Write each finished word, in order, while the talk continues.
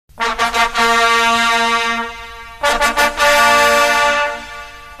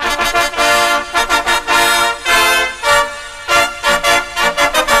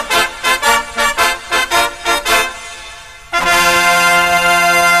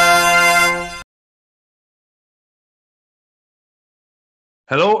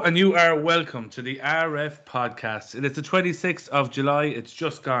Hello, and you are welcome to the RF podcast. It is the 26th of July. It's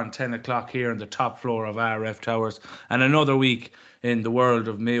just gone 10 o'clock here on the top floor of RF Towers, and another week in the world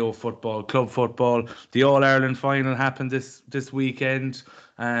of Mayo football, club football. The All-Ireland final happened this weekend.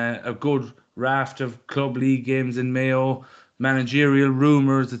 A good raft of club league games in Mayo. Managerial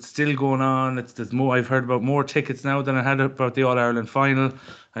rumours, it's still going on. There's more. I've heard about more tickets now than I had about the All-Ireland final.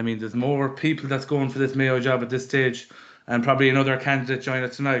 I mean, there's more people that's going for this Mayo job at this stage. And probably another candidate joined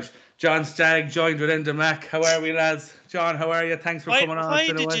us tonight. John Stagg joined with Enda Mac. How are we, lads? John, how are you? Thanks for coming on. Why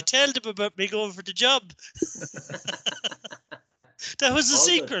did you tell them about me going for the job? That was a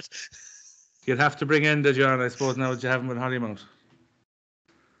secret. You'd have to bring Enda, John, I suppose, now that you haven't with Hollymount.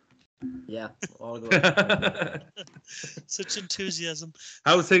 Yeah, all good. Such enthusiasm.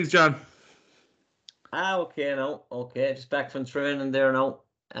 How's things, John? Okay now. Okay, just back from training there now.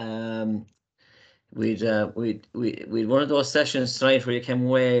 We'd one of those sessions tonight where you came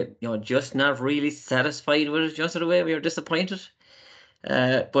away, just not really satisfied with it. Just in a way, we were disappointed.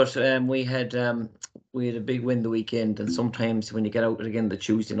 But we had a big win the weekend, and sometimes when you get out again the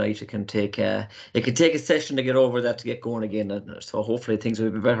Tuesday night, it can take a session to get over that, to get going again. So hopefully things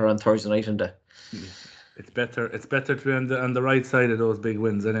will be better on Thursday night. And it's better to be on the right side of those big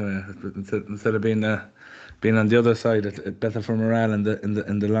wins anyway, instead of being on the other side. It's better for morale in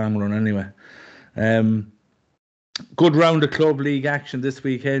the long run anyway. Good round of club league action this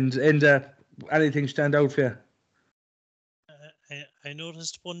weekend. And anything stand out for you? I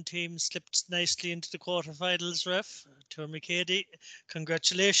noticed one team slipped nicely into the quarterfinals, ref. Tourmacady,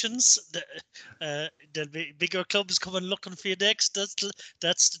 congratulations. There'll be bigger clubs coming looking for you next.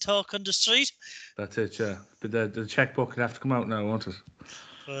 That's the talk on the street. That's it, yeah. But the checkbook will have to come out now, won't it?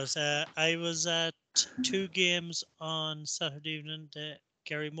 But I was at two games on Saturday evening, the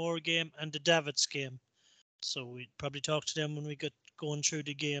Gary Moore game and the Davids game. So we'd probably talk to them when we get going through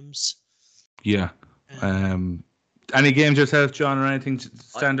the games. Yeah. Any games yourself, John, or anything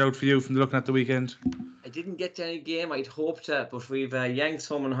stand out for you from looking at the weekend? I didn't get to any game. I'd hoped to, but we've Yanks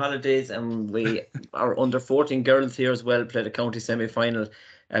home on holidays, and we our under 14 girls here as well played a county semi-final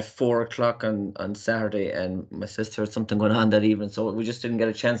at 4 o'clock on Saturday, and my sister had something going on that evening, so we just didn't get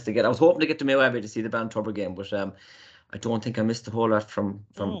a chance to get. I was hoping to get to Mayo Abbey to see the Bantubber game, but I don't think I missed a whole lot from.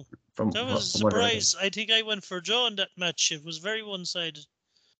 That was a surprise. I think I went for a draw in that match. It was very one-sided.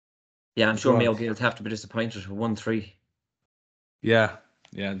 Yeah, I'm sure Mayo Gaels have to be disappointed with 1-3. Yeah.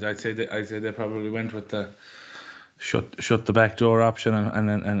 I'd say they probably went with the shut the back door option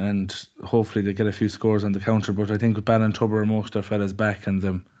and hopefully they get a few scores on the counter. But I think with Ballintubber, most of their fellas back and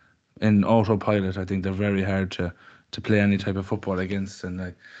them in autopilot, I think they're very hard to play any type of football against.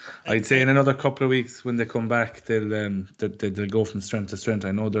 And I'd say in another couple of weeks when they come back, they'll go from strength to strength.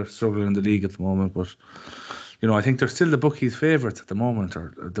 I know they're struggling in the league at the moment, but I think they're still the bookies' favourites at the moment,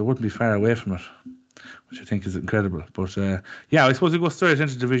 or they wouldn't be far away from it, which I think is incredible. But I suppose we go straight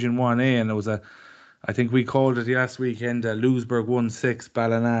into Division 1A, and it was I think we called it last weekend, Louisburg 1-6,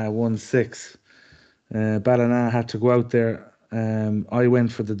 Ballina 1-6. Ballina had to go out there. I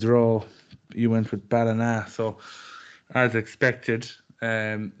went for the draw. You went with Ballina. So, as expected,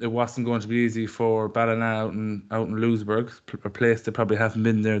 it wasn't going to be easy for Ballina out in Louisburg, a place they probably haven't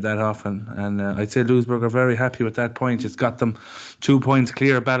been there that often. And I'd say Louisburg are very happy with that point. It's got them 2 points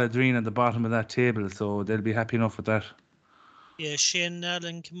clear of Balladreen at the bottom of that table, so they'll be happy enough with that. Yeah, Shane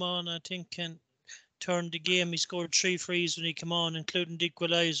Allen came on, I think, and turned the game. He scored 3 frees when he came on, including the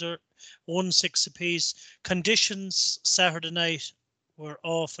equaliser, 1-6 apiece. Conditions Saturday night were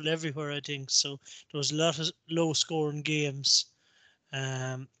awful everywhere, I think, so there was a lot of low-scoring games.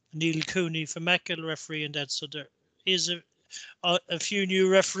 Neil Cooney from Mackle referee and that, so there is a few new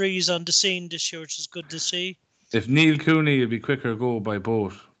referees on the scene this year, which is good to see. If Neil Cooney would be quicker go by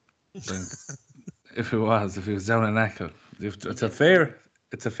boat than if he was down in Mackle. It's a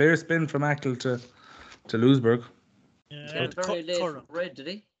fair spin from Mackle to Louisburg. Yeah, he had a very late red, did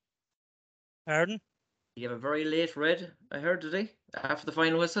he? Pardon? He had a very late red, I heard, did he? After the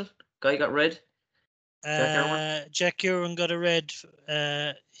final whistle, guy got red. Jack Ewan got a red.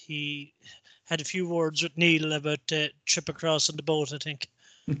 He had a few words with Neil about trip across on the boat, I think.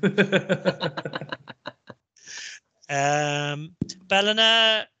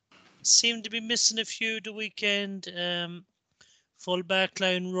 Ballina seemed to be missing a few the weekend. Full back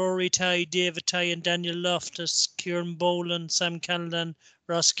line, Rory Ty, David Ty and Daniel Loftus, Kieran Boland, Sam Callanan,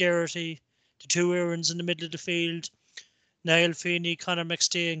 Ross Garrity, the two Aarons in the middle of the field. Niall Feeney, Conor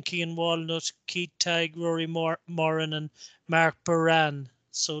McStay and Cian Walnut, Keith Tagg, Rory Moran and Mark Buran.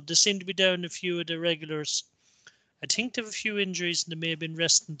 So they seem to be down a few of the regulars. I think they have a few injuries and they may have been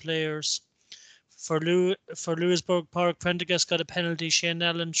resting players. For Lewisburg Park, Prendergast got a penalty. Shane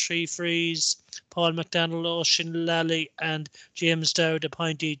Allen 3 frees. Paul McDonald, Oisin Lally, and James Dowd a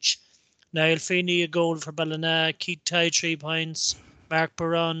point each. Niall Feeney a goal for Ballina. Keith Ty 3 points. Mark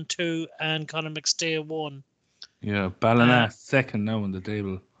Baron 2 and Conor McStay 1. Yeah, Ballina second now on the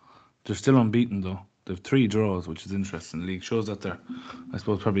table. They're still unbeaten though. They've 3 draws, which is interesting. The league shows that they're, I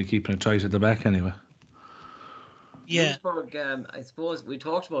suppose, probably keeping it tight at the back anyway. Yeah. Lewisburg, I suppose we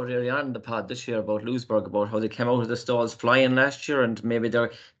talked about early on in the pod this year about Lewisburg, about how they came out of the stalls flying last year, and maybe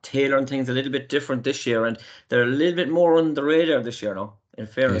they're tailoring things a little bit different this year, and they're a little bit more on the radar this year now, in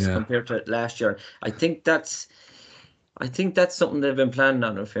fairness, compared to last year. I think that's something they've been planning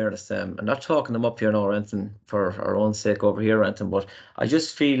on, in fairness. I'm not talking them up here now or anything for our own sake over here or anything, but I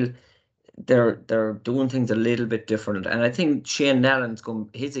just feel they're doing things a little bit different, and I think Shane Allen's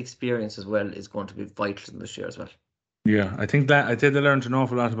his experience as well is going to be vital this year as well. Yeah, I think they learned an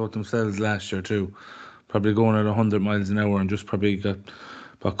awful lot about themselves last year too. Probably going at 100 miles an hour and just probably got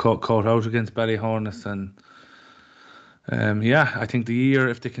caught out against Ballyhornets. And I think the year,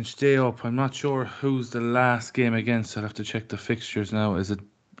 if they can stay up, I'm not sure who's the last game against. I'll have to check the fixtures now. Is it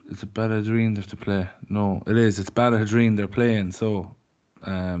Ballydreen they have to play? No, it is. It's Ballydreen they're playing. So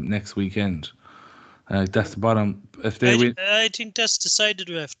next weekend. That's the bottom. If they win, I think that's decided,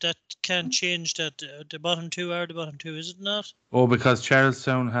 ref. That can't change. That the bottom two are the bottom two, is it not? Oh, because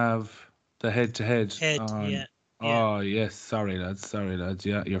Charlestown have the head-to-head. Yeah. Oh, yes. Sorry, lads.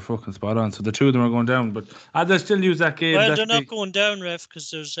 Yeah, you're fucking spot on. So the 2 of them are going down, but they'll still use that game. Well, they're not going down, ref,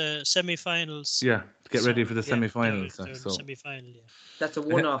 because there's semi-finals. Yeah, get ready for the semi-finals. They're so semi-final, yeah. That's a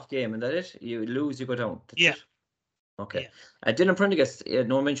one-off game, and that it? You lose, you go down. That's Yeah. it? Okay. Dylan Prendergast,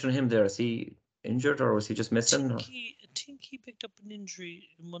 no mention of him there. Is he injured or was he just missing? I think he picked up an injury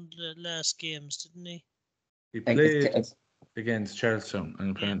in one of the last games, didn't he? He played against Charlestown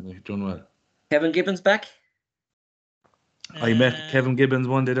and apparently done well. Kevin Gibbons back? I met Kevin Gibbons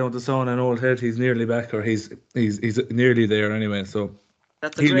one day down at the sauna in Old Head. He's nearly back, or he's nearly there anyway. So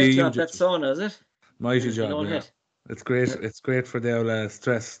that's a great job, that sauna, is it? Mighty job, yeah. It's great. Yeah. It's great for the old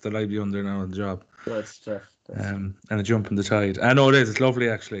stress that I'd be under now on the job. Good stuff. And a jump in the tide. I know it is. It's lovely,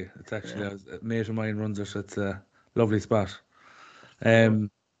 actually. It's actually a mate of mine runs it. It's a lovely spot.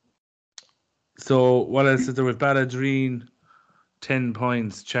 So what else is there with Ballydreen? 10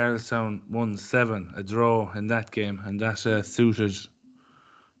 points. Charlestown won 7. A draw in that game, and that suited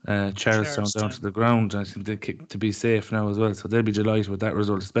Charlestown down to the ground. I think they kicked to be safe now as well. So they'll be delighted with that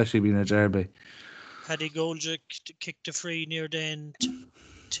result, especially being a derby. Paddy Goldrick kicked a free near the end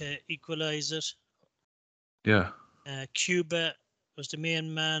to equalise it. Yeah. Cuba was the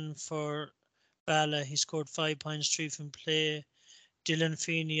main man for Balla. He scored 5 points, 3 from play. Dylan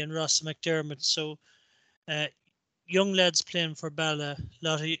Feeney and Ross McDermott. So young lads playing for Balla. A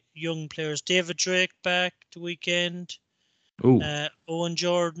lot of young players. David Drake back the weekend. Owen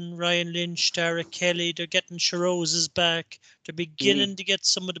Jordan, Ryan Lynch, Derek Kelly. They're getting Sharoses back. They're beginning to get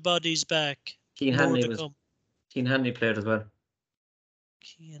some of the bodies back. Keane Handy played as well.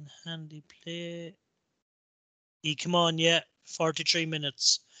 Keane Handy play. He come on, 43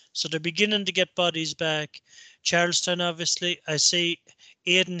 minutes. So they're beginning to get bodies back. Charlestown, obviously. I see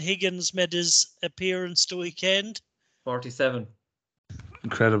Aidan Higgins made his appearance the weekend. 47.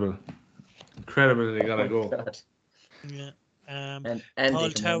 Incredible. They gotta go. God. Yeah. And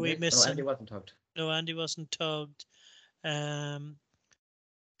Paul Towie missing. No, Andy wasn't tugged. No, Andy wasn't tugged.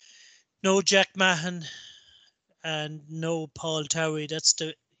 No Jack Mahan and no Paul Towie. That's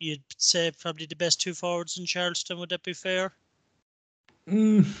you'd say probably the best 2 forwards in Charleston. Would that be fair?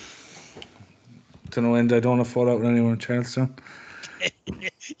 Don't know, and I don't want to fall out with anyone in Charleston.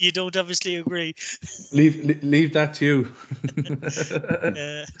 You don't obviously agree. Leave that to you.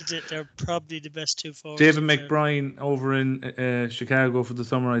 They're probably the best 2 forwards. David McBride over in Chicago for the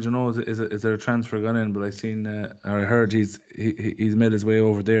summer. I don't know, is there a transfer gone in? But I seen or I heard he's made his way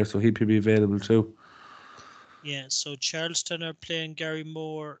over there, so he'd be available too. Yeah, so Charlestown are playing Gary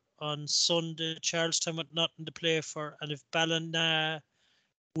Moore on Sunday. Charlestown with nothing to play for, and if Ballina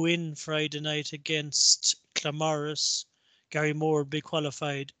win Friday night against Clamorris, Gary Moore will be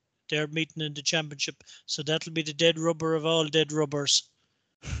qualified. They're meeting in the championship, so that'll be the dead rubber of all dead rubbers.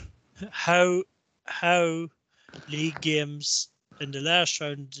 How league games in the last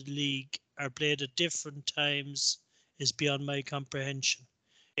round of the league are played at different times is beyond my comprehension.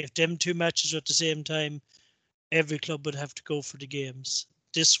 If them 2 matches are at the same time, every club would have to go for the games.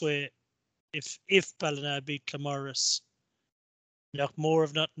 This way, if Ballina beat Clamorris, Knockmore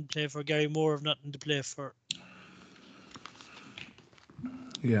have nothing to play for, Gary Moore have nothing to play for.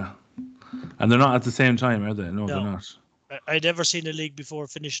 Yeah. And they're not at the same time, are they? No, they're not. I'd never seen a league before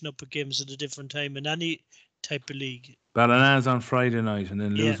finishing up with games at a different time in any type of league. Ballina's on Friday night, and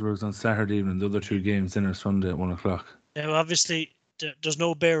then Yeah. Louisburgh's on Saturday evening. The other two games then are Sunday at 1 o'clock. Now, obviously, there's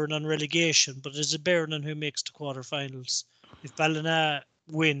no bearing on relegation, but there's a bearing on who makes the quarterfinals. If Ballina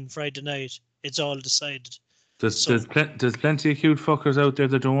win Friday night, it's all decided. There's plenty of cute fuckers out there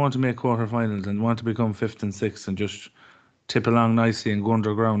that don't want to make quarterfinals and want to become 5th and 6th and just tip along nicely and go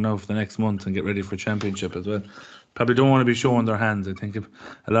underground now for the next month and get ready for championship as well. Probably don't want to be showing their hands. I think if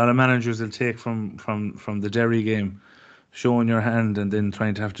a lot of managers will take from the Derry game, showing your hand and then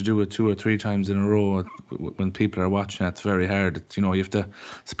trying to have to do it 2 or 3 times in a row when people are watching. It's very hard. It's, you have to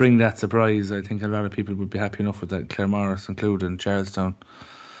spring that surprise. I think a lot of people would be happy enough with that. Claremorris included and Charlestown,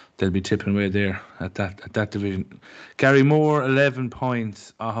 they'll be tipping away there at that division. Gary Moore 11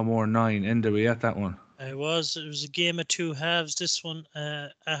 points, Ahamore 9. End are we at that one? It was a game of 2 halves. This one,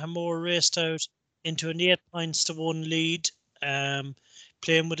 Ahamore raced out into an 8-1 lead,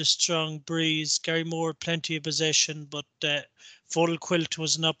 playing with a strong breeze. Gary Moore plenty of possession, but full quilt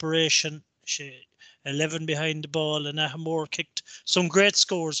was in operation. 11 behind the ball, and Ahamore kicked some great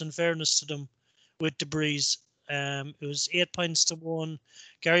scores. In fairness to them, with the breeze, it was 8-1.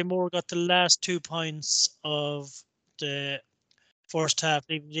 Gary Moore got the last 2 points of the first half,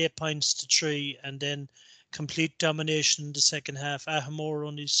 leaving 8 points to 3, and then complete domination in the second half. Ahamore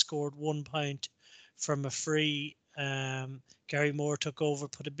only scored 1 point from a free. Gary Moore took over,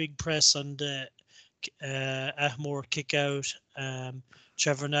 put a big press on the Ahamore kick out.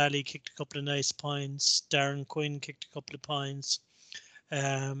 Trevor Nally kicked a couple of nice points. Darren Quinn kicked a couple of points.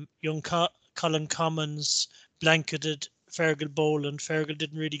 Young Colin Commons blanketed Fergal Boland. Fergal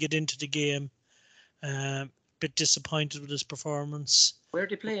didn't really get into the game. Bit disappointed with his performance. Where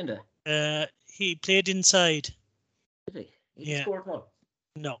did he play in there? He played inside. Did he? He scored one?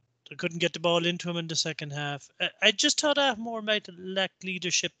 No, they couldn't get the ball into him in the second half. I just thought Ahamore might lack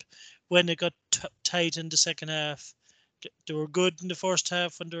leadership when it got tight in the second half. They were good in the first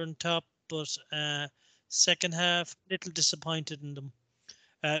half when they were on top, but second half, little disappointed in them.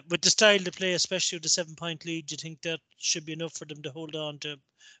 With the style they play, especially with the 7-point lead, you think that should be enough for them to hold on to,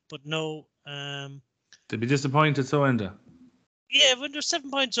 but no. They'd be disappointed, so Enda. Yeah, when there's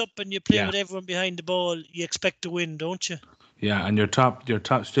 7 points up and you play with everyone behind the ball, you expect to win, don't you? Yeah, and you're top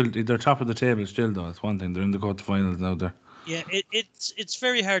still. They're top of the table still, though. That's one thing. They're in the quarterfinals now. There. Yeah, it's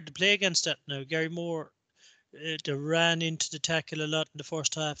very hard to play against that now. Gary Moore, they ran into the tackle a lot in the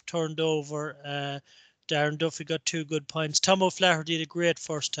first half, turned over. Darren Duffy got 2 good points. Tom O'Flaherty had a great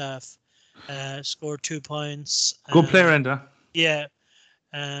first half, scored 2 points. Good player, Enda. Yeah.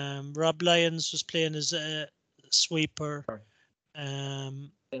 Rob Lyons was playing as a sweeper.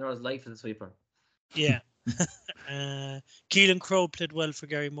 His life as a sweeper. Yeah. Keelan Crowe played well for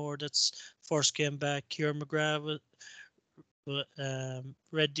Gary Moore. That's first game back. Kieran McGrath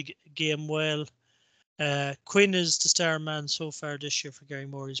read the game well. Quinn is the star man so far this year for Gary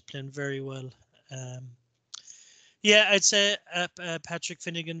Moore. He's playing very well. I'd say Patrick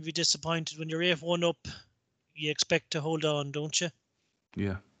Finnegan would be disappointed when you're 8-1 up. You expect to hold on, don't you?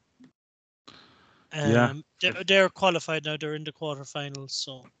 Yeah. They're qualified now. They're in the quarterfinals.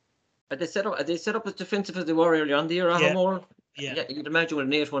 So. Are they set up as defensive as they were early on the year, Ahamore? Yeah. You'd imagine with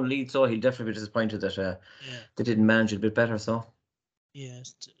an 8-1 lead, so he'll definitely be disappointed that they didn't manage it a bit better. So.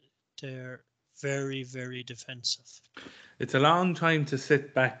 Yes, they're very, very defensive. It's a long time to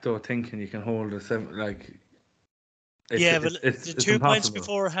sit back though, thinking you can hold a 7 like. It's the 2 impossible. points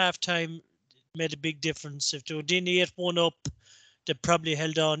before halftime made a big difference. If they were in the 8-1 up, they probably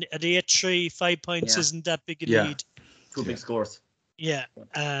held on. At 8-3, 5 points isn't that big a lead. 2 big scores. Yeah,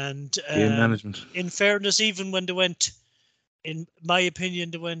 and game management. In fairness, even when they went, in my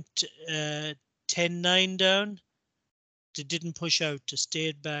opinion, they went 10-9 down. They didn't push out. They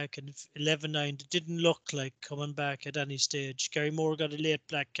stayed back, and 11-9. They didn't look like coming back at any stage. Gary Moore got a late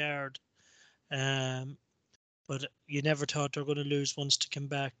black card, but you never thought they were going to lose once to come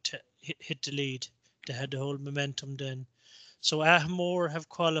back to hit the lead. They had the whole momentum then. So Ahamore have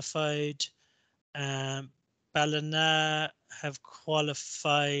qualified. Ballina have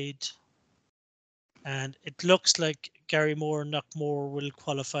qualified, and it looks like Gary Moore and Knockmore will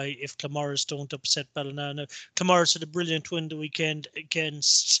qualify if Claremorris don't upset Ballina. Now, Claremorris had a brilliant win the weekend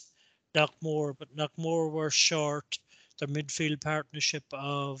against Knockmore, but Knockmore were short their midfield partnership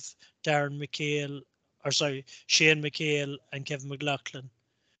of Shane McHale and Kevin McLaughlin.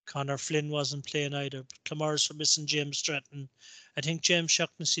 Conor Flynn wasn't playing either. But Claremorris were missing James Stratton. I think James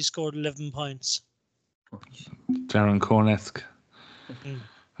Shaughnessy scored 11 points. Darren Cohn-esque.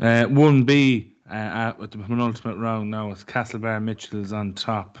 1B, With the penultimate round now, it's Castlebar Mitchells on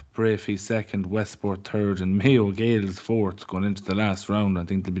top, Brafey second, Westport third, and Mayo Gales fourth going into the last round. I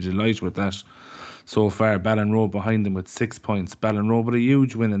think they'll be delighted with that. So far, Ballinrobe behind them with 6 points. Ballinrobe with a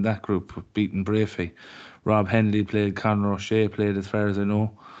huge win in that group, beating Brafey. Rob Henley played, Conor O'Shea played, as far as I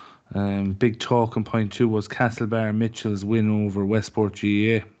know. Big talking point too was Castlebar Mitchell's win over Westport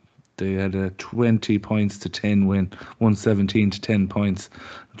GA. They had a 20 points to 10 win, 117 to 10 points.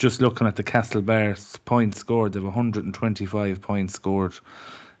 Just looking at the Castlebar points scored, they've 125 points scored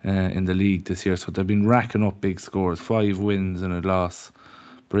in the league this year. So they've been racking up big scores, 5 wins and a loss.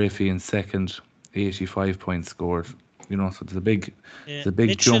 Brafey in second, 85 points scored. You know, so there's a big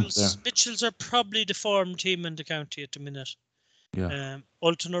jump there. Mitchells are probably the form team in the county at the minute. Yeah.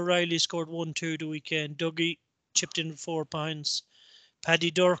 Ulton O'Reilly scored 1-2 the weekend. Dougie chipped in 4 points.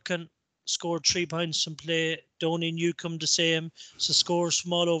 Paddy Durkin scored 3 points from play. Donnie Newcombe the same. So scores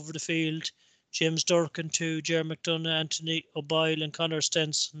from all over the field. James Durkin 2, Jerry McDonough, Anthony O'Boyle and Connor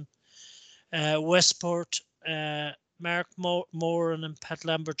Stenson. Westport, Mark Moran and Pat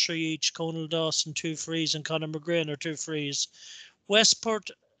Lambert 3 each. Conal Dawson 2 frees and Conor McGrainer 2 frees.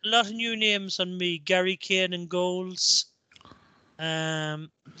 Westport, a lot of new names on me. Gary Kane in goals.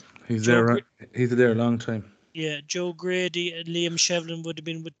 He's there a long time. Yeah, Joe Grady and Liam Shevlin would have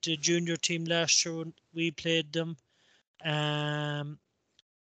been with the junior team last year when we played them. Finbar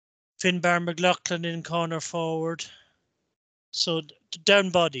McLaughlin in corner forward. So down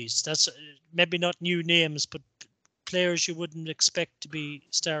bodies. That's maybe not new names, but players you wouldn't expect to be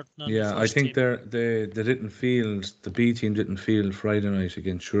starting on. Yeah, the I first think team. they didn't field, the B team didn't field Friday night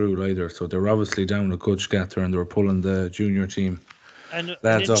against Shrewd either, so they're obviously down a good scatter and they were pulling the junior team. And an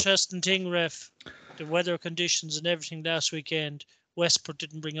lads up. interesting thing, Ref, the weather conditions and everything last weekend, Westport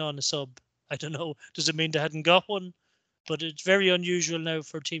didn't bring on a sub. I don't know, does it mean they hadn't got one? But it's very unusual now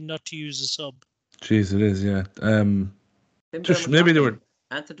for a team not to use a sub. Jeez, it is, yeah. Just maybe they were.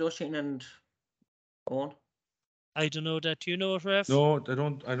 Anthony Dushin and Owen. I don't know that. Do you know it, Ref? No, I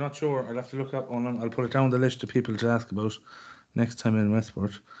don't. I'm not sure. I'll have to look up on them. I'll put it down the list of people to ask about next time in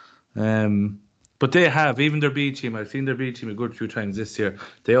Westport. But they have, even their B team. I've seen their B team a good few times this year.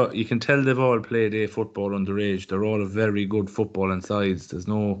 You can tell they've all played A football underage. They're all a very good footballing sides. There's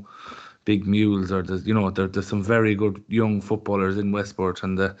no big mules, or there's some very good young footballers in Westport,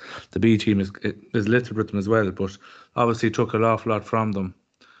 and the B team is little with them as well. But obviously took an awful lot from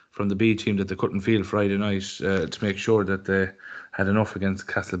the B team that they couldn't field Friday night to make sure that they had enough against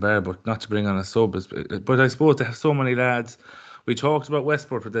Castlebar, but not to bring on a sub. But I suppose they have so many lads. We talked about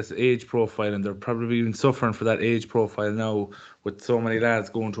Westport with this age profile, and they're probably even suffering for that age profile now with so many lads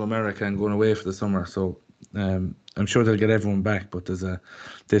going to America and going away for the summer. So I'm sure they'll get everyone back, but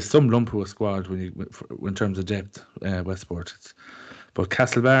there's some lump of a squad in terms of depth. Westport, but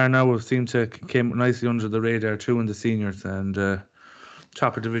Castlebar now seem to came nicely under the radar too in the seniors, and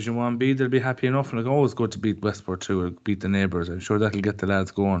top of Division 1B, they'll be happy enough, and it's always good to beat Westport too, or beat the neighbours. I'm sure that'll get the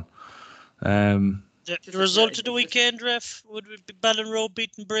lads going. The result of the weekend, Ref, would be Ballinrobe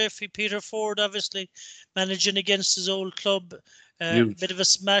beating Brafey. Peter Ford, obviously, managing against his old club. Bit of a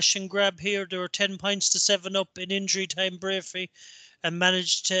smash and grab here. There were 10 points to 7 up in injury time, Brafey, and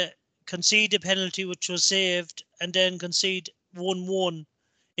managed to concede a penalty, which was saved, and then concede 1-1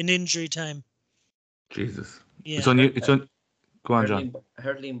 in injury time. Jesus. Yeah. It's on. Go on, John. I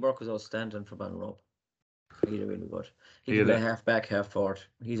heard Liam Burke was outstanding for Ballinrobe. He's really good. He can play half back, half forward.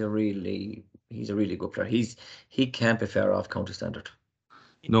 He's a really good player. He can't be far off county standard.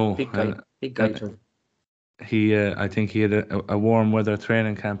 No, big guy too. I think he had a warm weather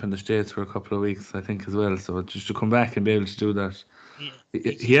training camp in the States for a couple of weeks, I think, as well. So just to come back and be able to do that,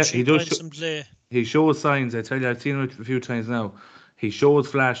 he does. He shows signs. I tell you, I've seen him a few times now. He shows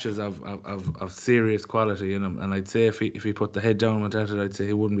flashes of serious quality in him, and I'd say if he put the head down with that, I'd say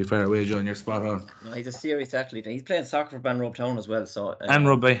he wouldn't be far away, John. You're spot on. No, he's a serious athlete, and he's playing soccer for Ballinrobe Town as well. So and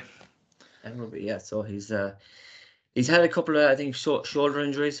rugby. And rugby, yeah. So he's had a couple of, I think, shoulder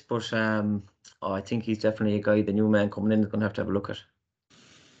injuries, but I think he's definitely a guy. The new man coming in is going to have a look at.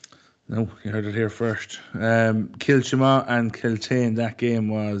 No, you heard it here first. Kilchima and Kiltane. That game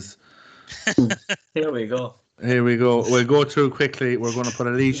was. Here we go. We'll go through quickly. We're going to put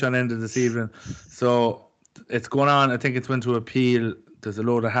a leash on end of this evening. So it's going on. I think it's went to appeal. There's a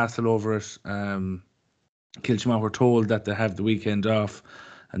load of hassle over it. Kilchima were told that they have the weekend off,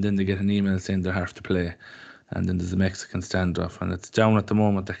 and then they get an email saying they have to play. And then there's a Mexican standoff, and it's down at the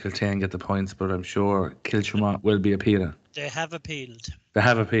moment that Kiltane get the points, but I'm sure Kilchima will be appealing. They have appealed.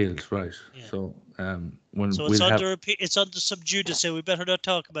 Right? Yeah. So it's under sub judice, so we better not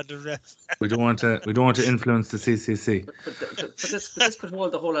talk about the ref. we don't want to influence the CCC. But this could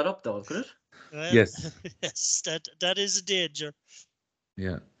hold the whole lot up, though, could it? Well, Yes. yes, that is a danger.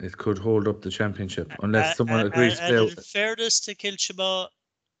 Yeah, it could hold up the championship unless someone And agrees to play in out. fairness to Kilchima,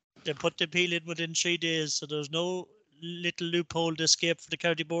 they put the appeal in within 3 days, so there's no little loophole to escape for the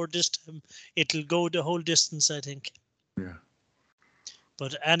county board this time. It'll go the whole distance, I think. Yeah.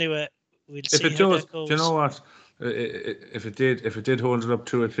 But anyway, we'll If see it how does, that do you know goes. what? If it did hold it up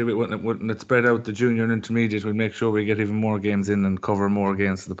 2 or 3, wouldn't it spread out the junior and intermediate? We'd make sure we get even more games in and cover more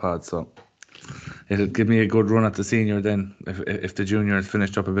games to the pod. So it'll give me a good run at the senior then if the junior is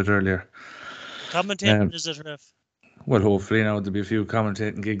finished up a bit earlier. Commentating is it, Ref? Well, hopefully now there'll be a few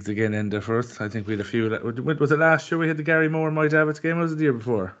commentating gigs again in there first. I think we had a few. Was it last year we had the Gary Moore and My Davids game? Or was it the year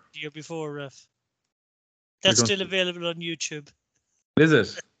before? The year before, Ref. I That's don't- still available on YouTube. Is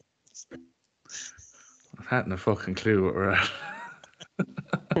it? I hadn't a fucking clue what we're at.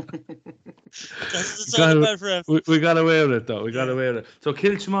 That's what it's all about, Ref. We got away with it though. We got Yeah. away with it. So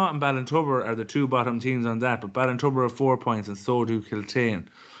Kilchima and Ballintubber are the 2 bottom teams on that, but Ballintubber have 4 points and so do Kiltane.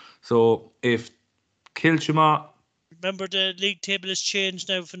 So if Kilchima, Remember, the league table has changed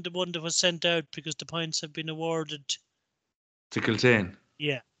now from the one that was sent out because the points have been awarded. to Kiltane.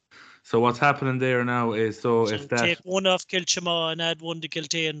 Yeah. So what's happening there now is So if that take one off Kilchima and add one to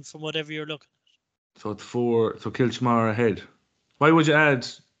Kiltane from whatever you're looking. so it's 4. So Kilchima are ahead. Why would you add?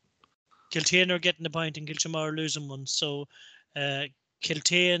 Kiltane are getting a point and Kilchima are losing one. So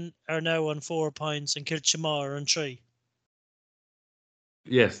Kiltane are now on 4 points and Kilchima are on 3.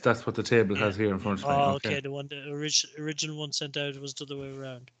 Yes, that's what the table has here in front of me. Oh, okay. The one, the original one sent out was the other way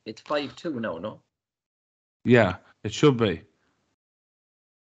around. It's 5-2 now, no? Yeah, it should be.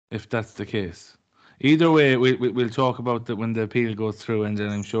 If that's the case. Either way, we'll talk about that when the appeal goes through, and then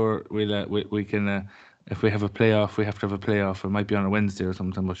I'm sure we can. If we have a playoff, we have to have a playoff. It might be on a Wednesday or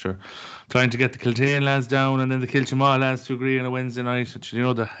something, but sure. Trying to get the Kiltane lads down and then the Kilchima lads to agree on a Wednesday night. You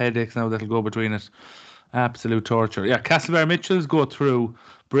know the headaches now that'll go between it. Absolute torture. Yeah, Castlebar Mitchells go through,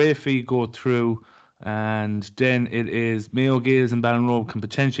 Brafey go through, and then it is Mayo Gales and Ballinrobe can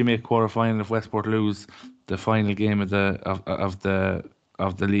potentially make quarter-final if Westport lose the final game of the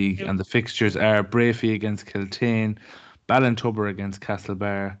league. Yep. And the fixtures are Brafey against Kiltane, Ballintubber against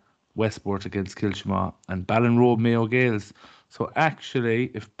Castlebar, Westport against Kilchima, and Ballinrobe Mayo Gales. So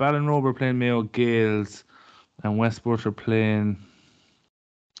actually, if Ballinrobe are playing Mayo Gales and Westport are playing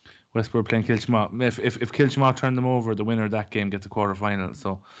Kilchima, if Kilchima turn them over, the winner of that game gets a quarter final.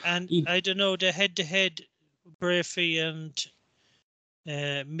 So And I don't know, the head-to-head Brafey and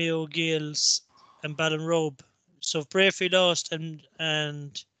Mayo Gales and Ballinrobe. So if Brafey lost and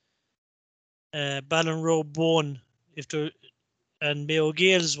Ballinrobe won, and Mayo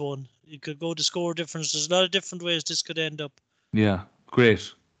Gales won, you could go to score difference. There's a lot of different ways this could end up. yeah,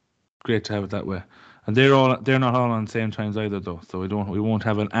 great to have it that way. And they're not all on the same times either though, so we won't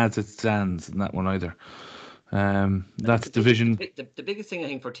have an as it stands in that one either. That's division. The biggest thing I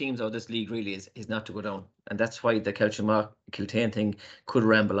think for teams out of this league really is not to go down, and that's why the Kiltane thing could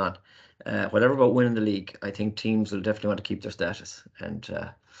ramble on. Whatever about winning the league, I think teams will definitely want to keep their status, and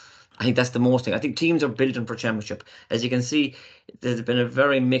I think that's the most thing. I think teams are building for championship. As you can see, there's been a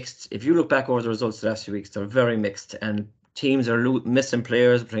very mixed. If you look back over the results the last few weeks, they're very mixed, and teams are missing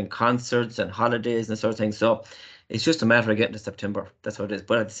players between concerts and holidays and that sort of thing. So it's just a matter of getting to September. That's what it is.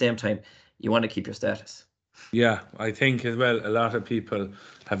 But at the same time, you want to keep your status. Yeah, I think as well, a lot of people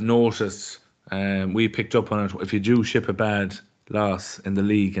have noticed, we picked up on it, if you do ship a bad loss in the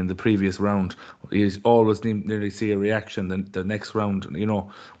league in the previous round, you always nearly see a reaction the next round. You know,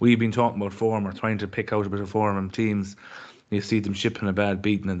 we've been talking about form or trying to pick out a bit of form in teams. You see them shipping a bad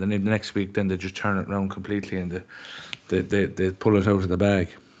beating, and then the next week, then they just turn it around completely and they pull it out of the bag.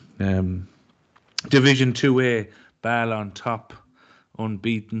 Division 2A, Ball on top,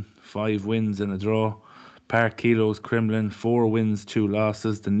 unbeaten, 5 wins and a draw. Park Kilos, Cremlin, 4 wins, 2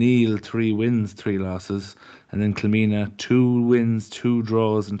 losses. The Neil, 3 wins, 3 losses. And then Kilmina, 2 wins, 2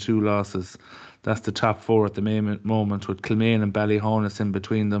 draws and 2 losses. That's the top 4 at the moment, with Kilmaine and Ballyhonus in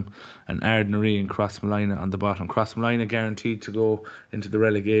between them, and Ardnaree and Crossmolina on the bottom. Crossmolina guaranteed to go into the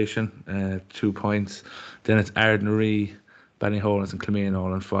relegation, 2 points. Then it's Ardnaree, Ballyhonus and Kilmaine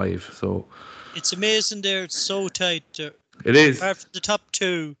all on 5. So it's amazing there. It's so tight there. It is. Apart from the top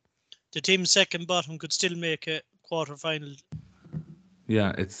 2, the team second bottom could still make a quarter final.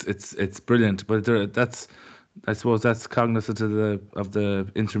 Yeah, it's brilliant, but I suppose that's cognizant of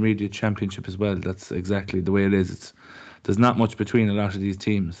the intermediate championship as well. That's exactly the way it is. There's not much between a lot of these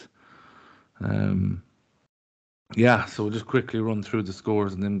teams. Yeah, so we'll just quickly run through the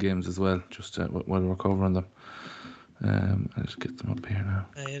scores in them games as well, just while we're covering them. I'll just get them up here now.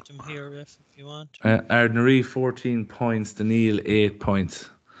 I have them here, if you want. Ardnaree 14 points, the Neil 8 points.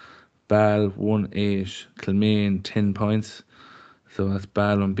 Ball 1-8, Kilmaine 10 points. So that's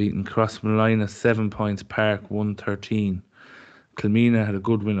Ball unbeaten. Crossmolina 7 points, Park 1-13. Kilmina had a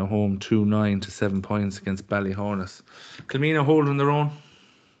good win at home, 2-9 to 7 points against Ballyhornis. Kilmina holding their own.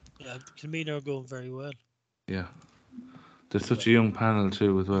 Yeah, Kilmina are going very well. Yeah. They're such a young panel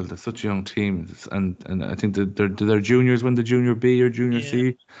too as well. They're such a young team. And I think that their juniors win the Junior B or Junior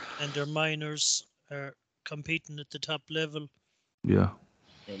C. And their minors are competing at the top level. Yeah.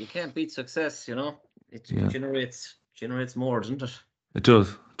 Yeah, you can't beat success, you know. It generates more, doesn't it? It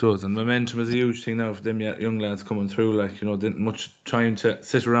does, and momentum is a huge thing now for them young lads coming through. Like, you know, didn't much time to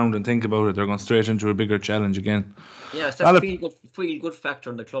sit around and think about it. They're going straight into a bigger challenge again. Yeah, it's that feel good factor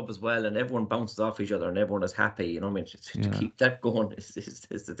in the club as well, and everyone bounces off each other, and everyone is happy. You know what I mean? To keep that going is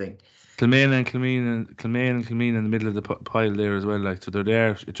the thing. Kilmaine and Kilmaine in the middle of the pile there as well. Like, so they're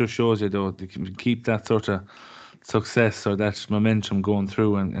there. It just shows you though they can keep that sort of success or that momentum going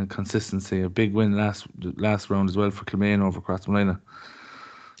through and consistency. A big win last round as well for Kilmaine over Crossmolina.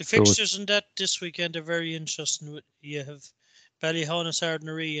 The fixtures in that this weekend are very interesting. You have Ballyhonus,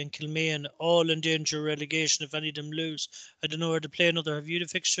 Ardnaree and Kilmaine all in danger of relegation if any of them lose. I don't know where to play another. Have you the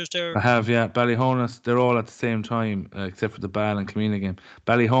fixtures there? I have, yeah. Ballyhonus, they're all at the same time, except for the Ball and Kilmaine game.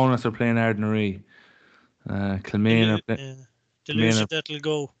 Ballyhonus are playing Ardnaree. Kilmaine are playing... The loser that'll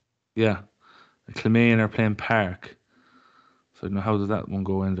go. Yeah. Kilmaine are playing Park. So I don't know, how does that one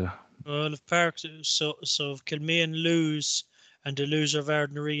go into? Well, if Park, so if Kilmaine lose and the loser of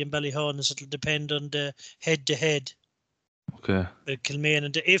Ardnaree and Ballyhonus, it'll depend on the head-to-head. Okay.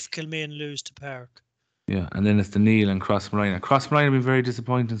 Kilmaine if Kilmaine lose to Park. Yeah, and then it's the Neil and Crossmolina. Crossmolina have been very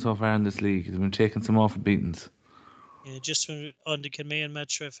disappointing so far in this league. They've been taking some awful beatings. Yeah, just on the Kilmaine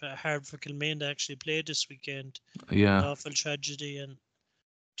match, hard for Kilmaine to actually play this weekend. Yeah. An awful tragedy and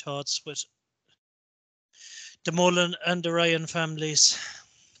thoughts with the Mullen and the Ryan families.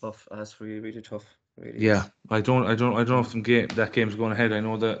 Tough. That's really, really tough. Really. Yeah, I don't know if that game's going ahead. I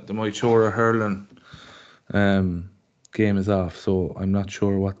know that the Moichora hurling game is off, so I'm not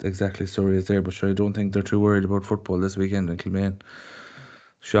sure what exactly story is there. But sure, I don't think they're too worried about football this weekend in Kilmaine.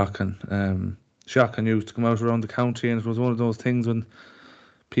 Shocking news to come out around the county, and it was one of those things when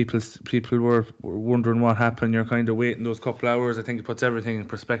people were wondering what happened. You're kind of waiting those couple of hours. I think it puts everything in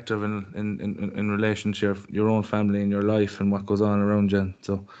perspective in relation to your own family and your life and what goes on around you.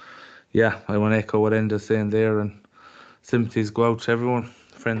 So yeah, I want to echo what Enda's saying there, and sympathies go out to everyone,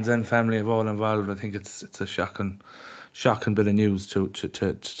 friends and family of all involved. I think it's a shocking bit of news to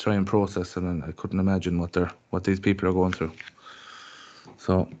try and process, and I couldn't imagine what these people are going through.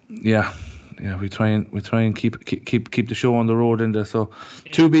 So yeah, we try and keep the show on the road in there. So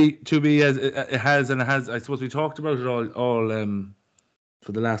to be as it has. I suppose we talked about it all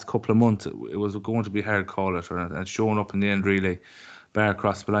for the last couple of months. It was going to be hard call it, and it's showing up in the end really. Bar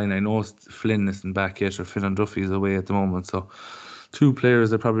across the line. I know Flynn isn't back yet, or Finn Duffy's away at the moment. So two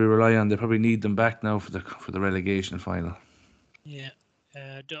players they probably rely on. They probably need them back now for the relegation final. Yeah.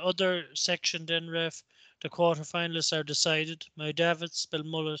 The other section then, ref, the quarterfinalists are decided. My Davids,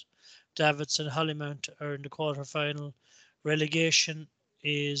 Belmullet, Davids and Hollymount are in the quarterfinal. Relegation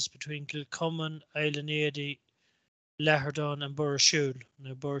is between Kilcommon, Island Laherdon and Burrishoole.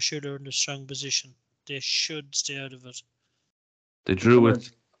 Now Burrishoole are in a strong position. They should stay out of it. They drew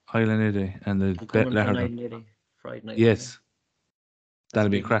with Island and the Laherdon. Friday night. Yes. That'll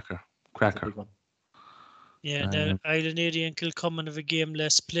be a cracker. Yeah, now Island and Kilcommon have a game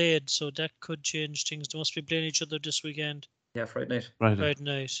less played, so that could change things. They must be playing each other this weekend. Yeah, Friday night. Friday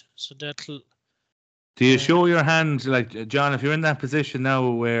night. So that'll... Do you show your hand, like, John, if you're in that position now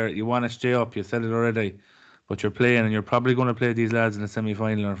where you want to stay up, you said it already, but you're playing and you're probably going to play these lads in a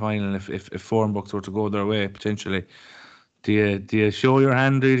semi-final or final if form books were to go their way, potentially. Do you show your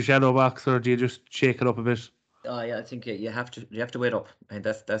hand, do you shadow box, or do you just shake it up a bit? Yeah, I think you have to wait up, and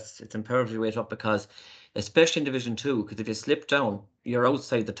it's imperative to wait up, because especially in Division 2, because if you slip down, you're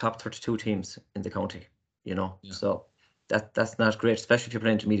outside the top 32 teams in the county. You know, so that's not great, especially if you're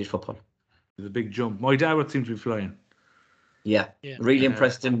playing intermediate football. It's a big jump. My dad would seem to be flying. Yeah. Really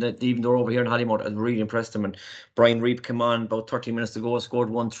impressed him that even though over here in Hollymount, I really impressed him. And Brian Reap came on about 30 minutes ago, scored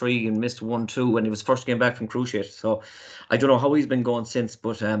 1-3 and missed 1-2 when he was first came back from Cruciate. So I don't know how he's been going since,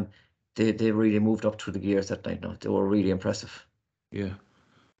 but they really moved up through the gears that night now. They were really impressive. Yeah.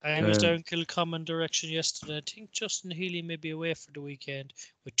 I was down Kilcommon direction yesterday. I think Justin Healy may be away for the weekend.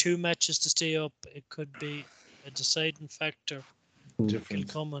 With 2 matches to stay up, it could be a deciding factor for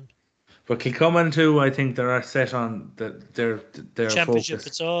Kilcommon. But Kilcommon too, I think they are set on their championship. Focus.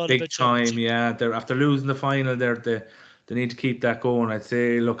 It's all big time. Yeah, they're after losing the final. They need to keep that going. I'd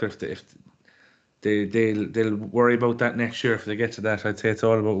say, look, if they'll worry about that next year if they get to that. I'd say it's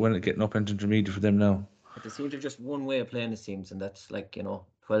all about getting up into intermediate for them now. But they seem to just one way of playing, it seems, and that's like,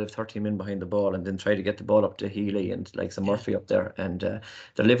 12, 13 men behind the ball and then try to get the ball up to Healy and like some Murphy up there. And they're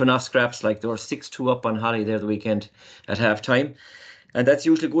living off scraps. Like they were 6-2 up on Holly there the weekend at half time. And that's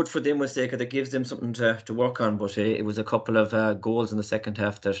usually good for them, because it gives them something to work on. But it was a couple of goals in the second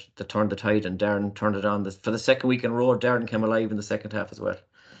half that turned the tide, and Darren turned it on. For the second week in a row, Darren came alive in the second half as well.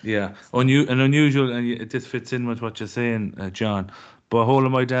 Yeah, unusual, and this fits in with what you're saying, John. But whole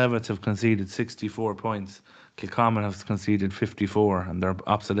of my Davids have conceded 64 points. Kilcommon have conceded 54, and they're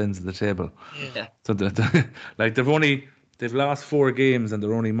opposite ends of the table. Yeah. So like they've lost 4 games and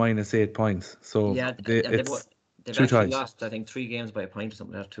they're only -8 points. So Yeah, they've actually lost, I think, 3 games by a point or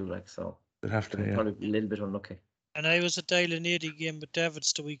something like that too. Like, so they'd have to, yeah. Probably a little bit unlucky. And I was at the Island 80 game with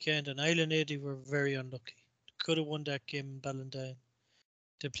Davids the weekend, and Island 80 were very unlucky. Could have won that game in Ballantyne.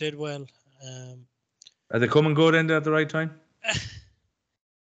 They played well. Are they coming good in at the right time?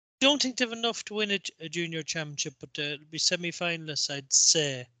 Don't think they've enough to win a junior championship, but they'll be semi-finalists, I'd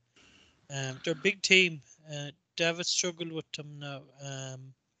say. They're a big team. David struggled with them now.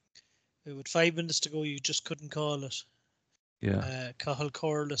 With 5 minutes to go, you just couldn't call it. Yeah. Cathal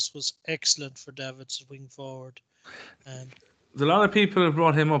Corliss was excellent for David's wing forward. There's a lot of people have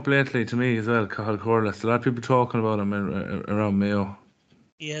brought him up lately to me as well, Cathal Corliss. A lot of people talking about him around Mayo.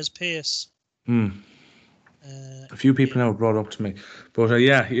 He has pace. A few people now have brought up to me. But who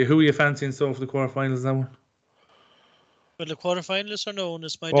are you fancying so for the quarterfinals now? Well, the quarterfinalists are known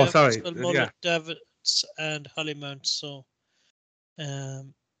as my Davids, Mullet, Davids, and Hollymount. So,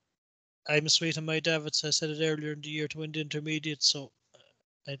 I'm sweet on my Davids. I said it earlier in the year to win the intermediate. So,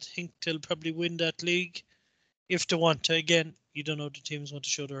 I think they'll probably win that league if they want to. Again, you don't know, the teams want to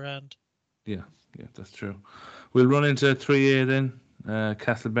show their hand. Yeah, that's true. We'll run into 3A then.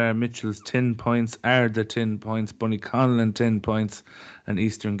 Castlebar Mitchell's 10 points, Ardagh 10 points, Bunnyconlon 10 points, and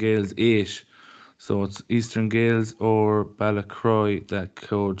Eastern Gales 8. So it's Eastern Gales or Ballacroy that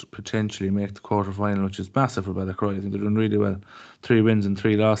could potentially make the quarter final, which is massive for Ballacroy. I think they're doing really well. 3 wins and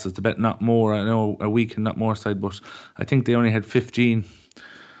 3 losses. They bet not more. I know a weak and not more side, but I think they only had 15.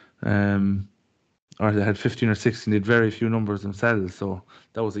 Or they had 15 or 16. They had very few numbers themselves. So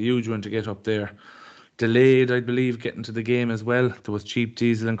that was a huge one to get up there. Delayed, I believe, getting to the game as well. There was cheap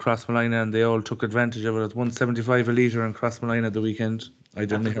diesel in Crossmolina, and they all took advantage of it at 175 a litre in Crossmolina the weekend. I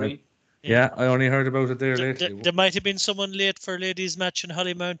only heard about it there lately. There might have been someone late for ladies' match in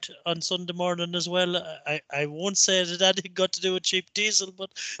Hollymount on Sunday morning as well. I won't say that had got to do with cheap diesel,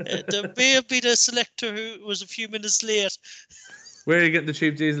 but there may have been a selector who was a few minutes late. Where are you getting the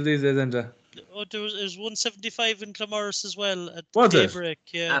cheap diesel these days, Enda? Oh, there was 175 in Clamorris as well at daybreak.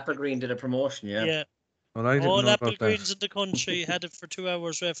 Yeah. Applegreen did a promotion, yeah. Well, I didn't all know Apple about Greens that. in the country had it for 2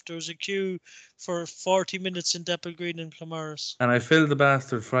 hours left. There was a queue for 40 minutes in Apple Green in Clamorris. And I filled the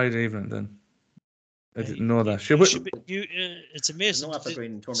bastard Friday evening then. I didn't know that. It's amazing. No Apple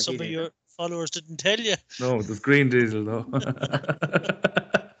Green in some of your followers didn't tell you. No, there's green diesel though.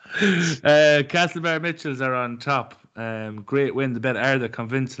 Castlebar Mitchells are on top. Great win. They bet Ardagh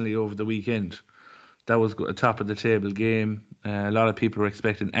convincingly over the weekend. That was a top of the table game. A lot of people were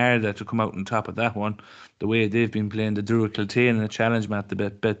expecting Ardagh to come out on top of that one. The way they've been playing the Druid Kiltane in a challenge match, they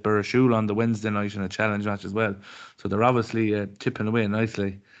bet Burrashule on the Wednesday night in a challenge match as well. So they're obviously tipping away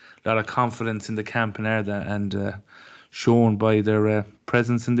nicely. A lot of confidence in the camp in Ardagh, and shown by their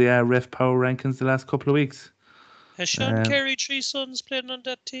presence in the Ref Power rankings the last couple of weeks. Has Sean Carey 3 sons playing on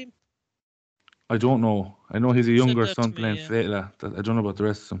that team? I don't know. I know he's a younger son playing Fleetla. I don't know about the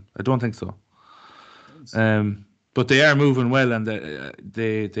rest of them. I don't think so. But they are moving well, and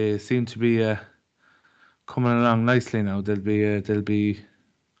they seem to be coming along nicely now. They'll be.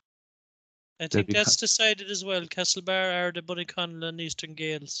 I think that's decided as well. Castlebar, Ardagh, Bunnyconlon, and Eastern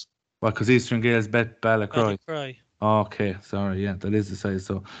Gales. Well, because Eastern Gales bet Ballacroy. Okay, sorry, yeah, that is decided.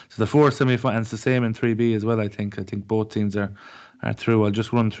 So the 4 semi-finals, the same in 3B as well. I think both teams are through. I'll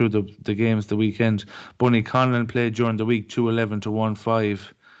just run through the games the weekend. Bunnyconlon played during the week 2-11 to 1-5.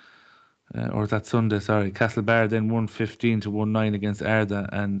 Or that Sunday, sorry. Castlebar then 1-15 to 1-9 against Ardagh,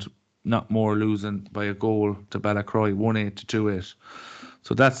 and not more losing by a goal to Ballacroy 1-8 to 2-8.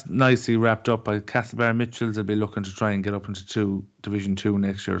 So that's nicely wrapped up. By Castlebar Mitchells will be looking to try and get up into Division 2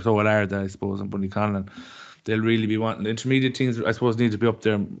 next year. So will Ardagh, I suppose, and Bunnyconlon. They'll really be wanting the intermediate teams. I suppose need to be up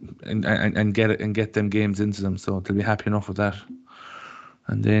there and get them games into them. So they'll be happy enough with that.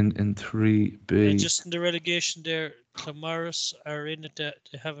 And then in 3B, just in the relegation there, Clamorris are in it. They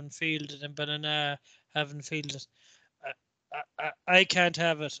haven't fielded, and Ballina haven't fielded. I can't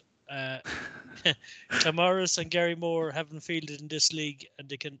have it. Clamorris and Gary Moore haven't fielded in this league, and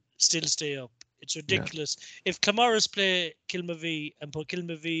they can still stay up. It's ridiculous. If Clamorris play Kilmavee and put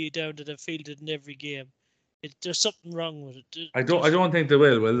Kilmavee down to the field in every game, there's something wrong with it. I don't think they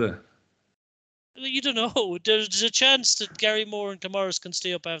will they? You don't know. There's a chance that Gary Moore and Clamorris can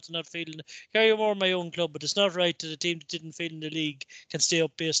stay up after not fielding. Gary Moore, my own club, but it's not right that a team that didn't field in the league can stay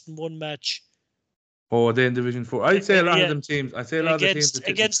up based on one match. Oh, they're in Division 4. I'd say a lot of them teams. I'd say a lot against, of the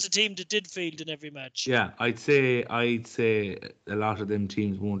teams against the team that did field in every match. Yeah, I'd say a lot of them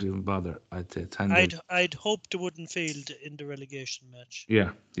teams won't even bother. I'd say I'd hope they wouldn't field in the relegation match.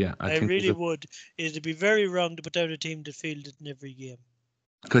 Yeah. I really would. It'd be very wrong to put down a team that fielded in every game.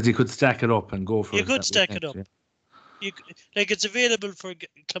 Because you could stack it up and go for it. You could stack it up. Yeah. It's available for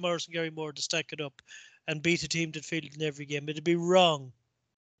Clamorris and Gary Moore to stack it up and beat a team that fielded in every game. It'd be wrong.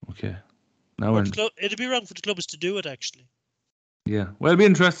 Okay. It'd be wrong for the clubs to do it, actually. Yeah. Well, it'll be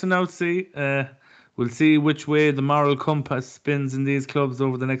interesting now to see. We'll see which way the moral compass spins in these clubs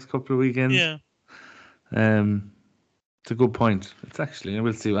over the next couple of weekends. Yeah. It's a good point. It's actually,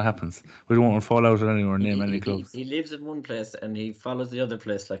 we'll see what happens. We don't want to fall out at any or name any clubs. He lives in one place and he follows the other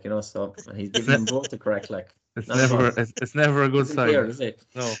place, so and he's giving them both the correct, It's never a good sign. Fair, is it?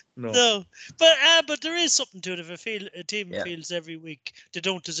 No. But there is something to it. If a team fields every week, they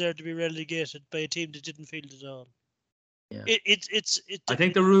don't deserve to be relegated by a team that didn't field at all. Yeah. I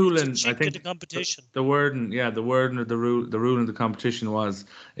think the ruling, the competition. The wording of the rule in the competition was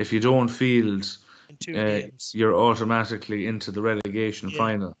if you don't field in 2 games, you're automatically into the relegation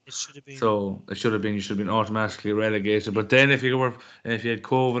final. It should have been. So you should have been automatically relegated. But then if you had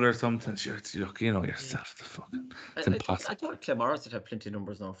COVID or something, yourself the fucking. It's impossible. I thought Clamorris would have plenty of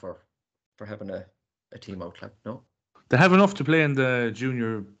numbers now for having a team out, like, no? They have enough to play in the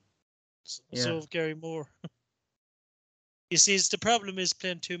junior. So have Gary Moore. You see, the problem is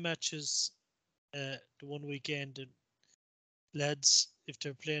playing 2 matches the one weekend, and lads, if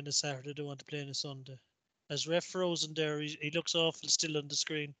they're playing a Saturday, they want to play on a Sunday. As ref Frozen there, he looks awful still on the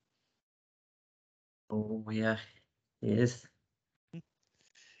screen. Oh yeah, he is.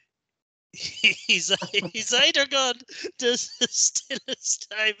 He's either gone the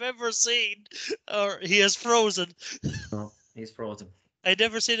stillest I've ever seen, or he has frozen. No, he's frozen. I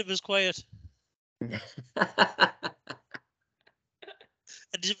never seen him as quiet.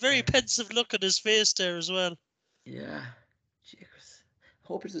 And a very pensive look on his face there as well. Yeah. Jeez.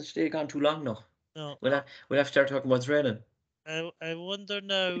 Hope it doesn't stay gone too long now. No. We'll have to start talking about training. I wonder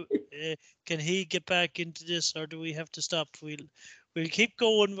now, can he get back into this, or do we have to stop? We'll keep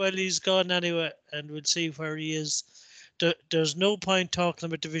going while he's gone anyway, and we'll see where he is. There's no point talking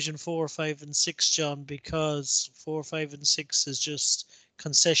about Division 4, 5 and 6, John, because 4, 5 and 6 is just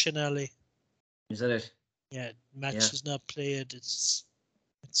concession alley. Is that it? Yeah, match is not played. It's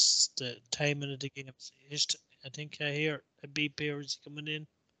the timing of the game. I think I hear a beep here. Is he coming in?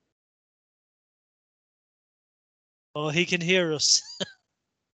 Oh, he can hear us.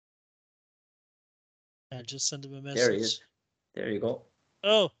 I'll just send him a message. There he is. There you go.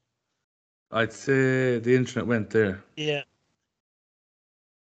 Oh. I'd say the internet went there. Yeah.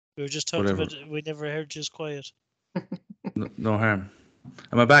 We were just talking about it. We never heard you quiet. No harm.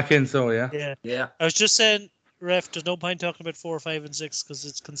 Am I back in? So Yeah. I was just saying, ref, there's no point talking about 4, 5 and 6 because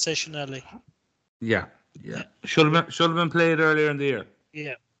it's concession alley. Yeah. Should have been played earlier in the year.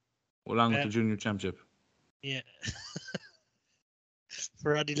 Yeah. Along with the junior championship. Yeah.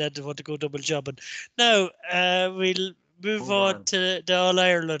 For any lad that want to go double jobbing. Now, we'll move on to the All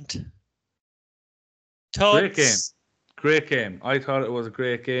Ireland. Thoughts? Great game. I thought it was a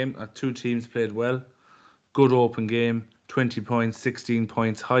great game. 2 teams played well. Good open game. 20 points, 16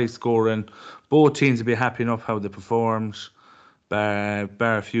 points, high scoring. Both teams would be happy enough how they performed. Bar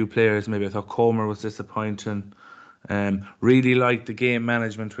a few players. Maybe I thought Comer was disappointing. Really liked the game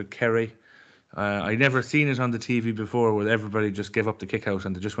management with Kerry. I never seen it on the TV before where everybody just gave up the kick out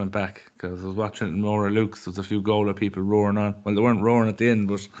and they just went back, because I was watching it in Mora Luke's. There was a few goaler people roaring on. Well, they weren't roaring at the end,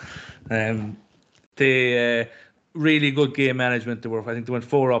 but they really good game management. I think they went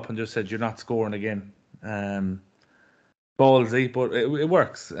 4 up and just said, you're not scoring again. Ballsy, but it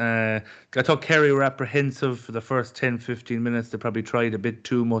works. I thought Kerry were apprehensive for the first 10-15 minutes. They probably tried a bit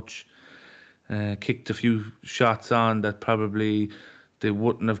too much. Kicked a few shots on that probably they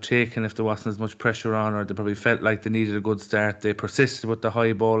wouldn't have taken if there wasn't as much pressure on, or they probably felt like they needed a good start. They persisted with the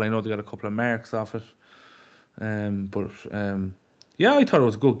high ball. I know they got a couple of marks off it. Yeah, I thought it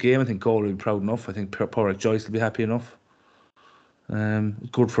was a good game. I think Galway will be proud enough. I think Porrick Joyce will be happy enough.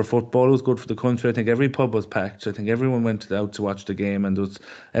 Good for football. It was good for the country. I think every pub was packed. I think everyone went out to watch the game, and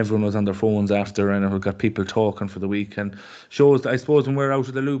everyone was on their phones after, and it got people talking for the week. And shows, I suppose, when we're out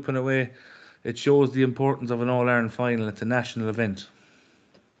of the loop in a way, it shows the importance of an All-Ireland final. It's a national event.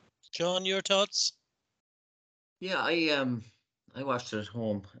 Sean, your thoughts? Yeah, I watched it at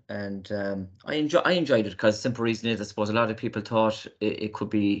home, and I enjoyed it because the simple reason is I suppose a lot of people thought it could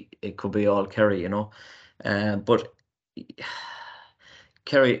be all Kerry, but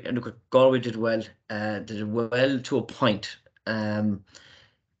Kerry and look, Galway did well to a point.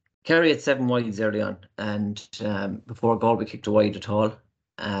 Kerry had 7 wides early on, and before Galway kicked a wide at all.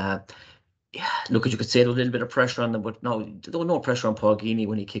 Yeah, look, you could say there was a little bit of pressure on them, but no, there was no pressure on Paul Geaney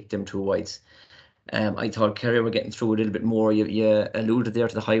when he kicked them 2 wides. I thought Kerry were getting through a little bit more. You alluded there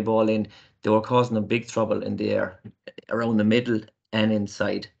to the high ball in. They were causing them big trouble in the air, around the middle and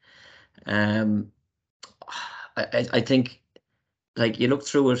inside. Um, I think, like, you look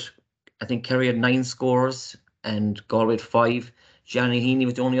through it, I think Kerry had 9 scores and Galway had 5. Johnny Heaney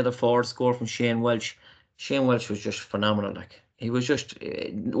was the only other forward score from Shane Welch. Shane Welch was just phenomenal. Like, he was just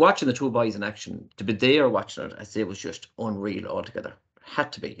watching the 2 boys in action. To be there watching it, I say, it was just unreal altogether.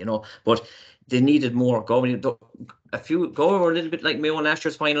 Had to be, but they needed more. Galway were a little bit like Mayo last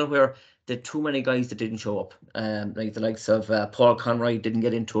year's final, where there too many guys that didn't show up. Like the likes of Paul Conroy didn't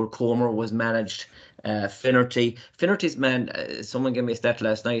get into it. Comer was managed. Finnerty's man. Someone gave me a stat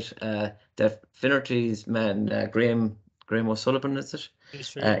last night. That Finnerty's man, Graham O'Sullivan, is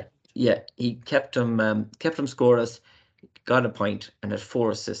it? Yeah, he kept him scoreless, got a point, and had 4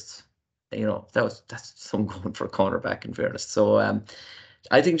 assists. That's some going for a cornerback, in fairness. So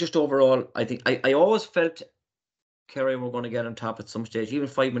I think just overall, I always felt Kerry were going to get on top at some stage. Even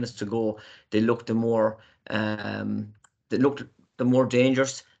 5 minutes to go, they looked the more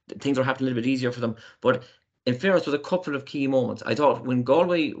dangerous. Things were happening a little bit easier for them. But in fairness, with a couple of key moments, I thought when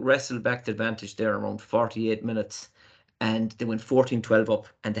Galway wrestled back the advantage there around 48 minutes, and they went 14-12 up,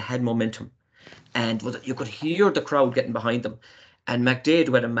 and they had momentum, and you could hear the crowd getting behind them. And McDade,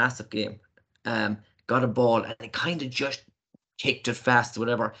 who had a massive game, got a ball, and they kind of just kicked it fast,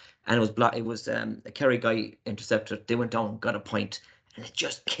 whatever, and it was a Kerry guy intercepted. They went down, got a point, and it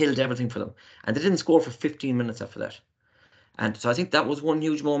just killed everything for them. And they didn't score for 15 minutes after that. And so I think that was one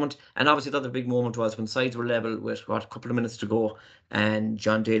huge moment. And obviously the other big moment was when sides were level with a couple of minutes to go, and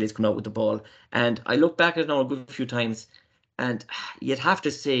John Daly's come out with the ball. And I look back at it now a good few times, and you'd have to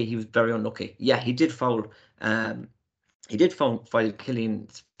say he was very unlucky. Yeah, he did foul. Killian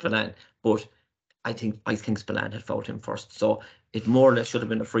Spillane, but I think Spillane had fouled him first, so it more or less should have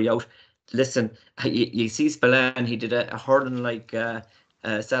been a free out. Listen, you see Spillane, he did a hurling like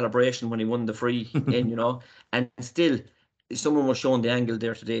celebration when he won the free in, and still someone was showing the angle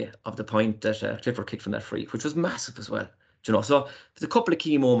there today of the point that Clifford kicked from that free, which was massive as well. So there's a couple of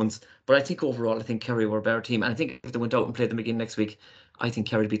key moments, but I think overall, I think Kerry were a better team, and I think if they went out and played them again next week, I think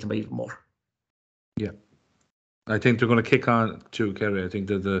Kerry beat them by even more. Yeah. I think they're going to kick on to Kerry. I think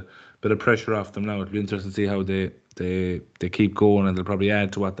there's a bit of pressure off them now. It'll be interesting to see how they keep going, and they'll probably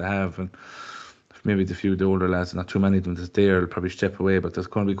add to what they have. And maybe the few of the older lads, not too many of them that's there, will probably step away. But there's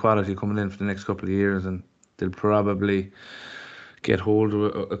going to be quality coming in for the next couple of years, and they'll probably get hold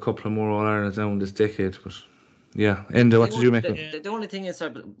of a couple of more All-Irelands now in this decade. But yeah, Enda, what did you make of it? The only thing is,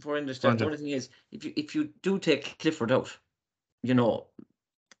 before Enda starts, the only thing is, if you do take Clifford out,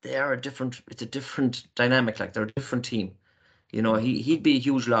 they are it's a different dynamic. Like, they're a different team. He'd be a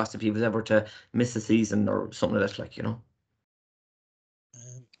huge loss if he was ever to miss a season or something like that.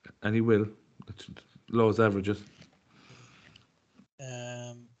 And he will. It's lowest averages.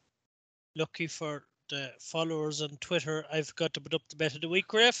 Lucky for the followers on Twitter, I've got to put up the bet of the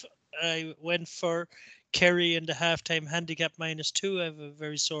week, Ref. I went for Kerry in the halftime handicap -2. I have a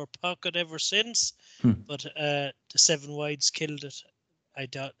very sore pocket ever since, but the 7 wides killed it. I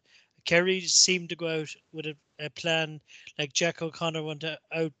thought Kerry seemed to go out with a plan, like Jack O'Connor went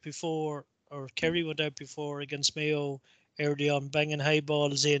out before, or Kerry went out before against Mayo early on, banging high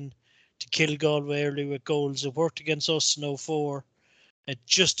balls in to kill Galway early with goals. It worked against us in 04. It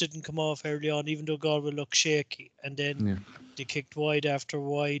just didn't come off early on, even though Galway looked shaky. And then they kicked wide after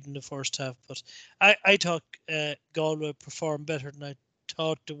wide in the first half. But I thought Galway performed better than I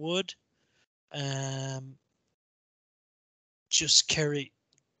thought they would. Just Kerry,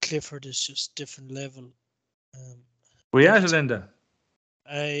 Clifford is just different level. Were you at it, Enda?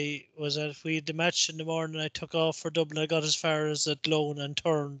 We had the match in the morning. I took off for Dublin. I got as far as Athlone and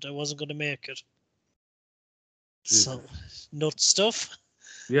turned. I wasn't going to make it. Jesus. So, nut stuff.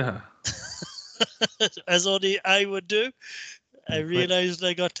 Yeah. As only I would do. I realised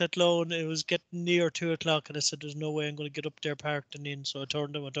I got to Athlone, it was getting near 2 o'clock, and I said, there's no way I'm going to get up there, parked and in. So I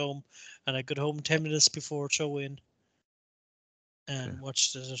turned and went home, and I got home 10 minutes before throw-in and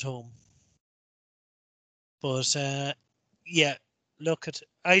watched it at home. But,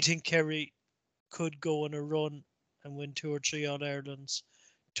 I think Kerry could go on a run and win 2 or 3 All-Irelands.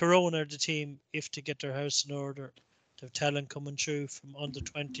 Tyrone are the team, if to get their house in order. They have talent coming through from under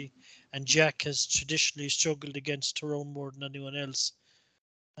 20, and Jack has traditionally struggled against Tyrone more than anyone else.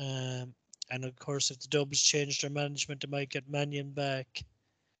 And of course, if the Dubs change their management, they might get Mannion back.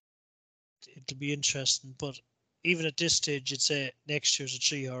 It'll be interesting, but even at this stage, you'd say next year's a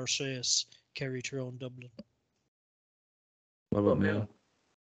 3-horse race. Kerry, Tyrone, Dublin. What about Mayo?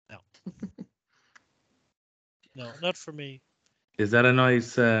 No, not for me. Is that a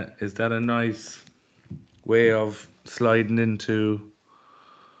nice? Is that a nice way of sliding into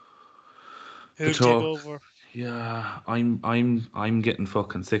Who'll the take talk? over? Yeah, I'm getting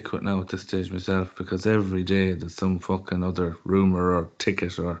fucking sick of it now at this stage myself, because every day there's some fucking other rumor or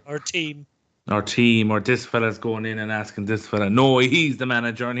ticket or Our team. team, or this fella's going in and asking this fella. No, he's the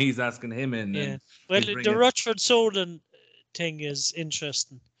manager and he's asking him in. Yeah. And Well, he's the bringing- Rochford Solon thing is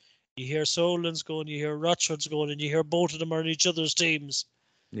interesting. You hear Solon's going, you hear Rochford's going, and you hear both of them are on each other's teams.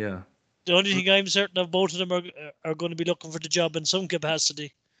 Yeah, The only thing I'm certain of, both of them are going to be looking for the job in some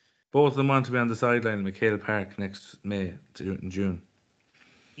capacity. both of them want to be on the sideline in McHale Park next May in June.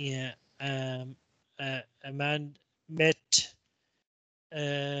 Yeah. A man met,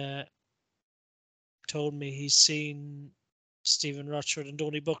 told me he's seen Stephen Rochford and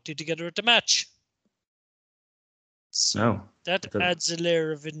Donny Buckley together at the match. So No, that adds a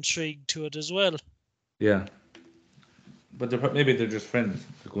layer of intrigue to it as well. yeah, but maybe they're just friends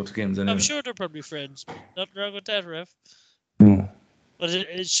that go to games anyway. I'm sure they're probably friends. Nothing wrong with that, Rev. No. But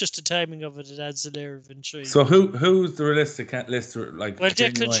it's just the timing of it. It adds a layer of intrigue. So who's the realistic list? Like, Well,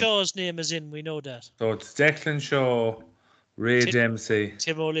 Declan genuine? Shaw's name is in. We know that. So it's Declan Shaw, Ray Dempsey,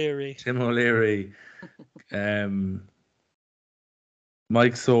 Tim O'Leary.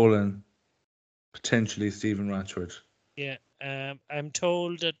 Mike Solon, potentially Stephen Rochford. Yeah. I'm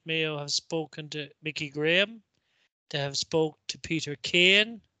told that Mayo have spoken to Mickey Graham. They have spoke to Peter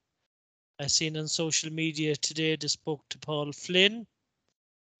Kane. I seen on social media today they spoke to Paul Flynn.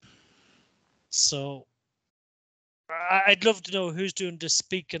 So I'd love to know who's doing the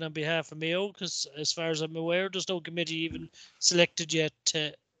speaking on behalf of Mayo, because as far as I'm aware, there's no committee even selected yet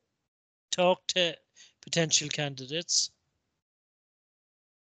to talk to potential candidates.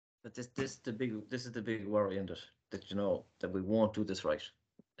 But this is the big worry in it, that that we won't do this right.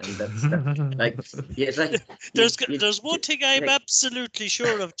 And that's like, yeah, it's like there's one thing I'm absolutely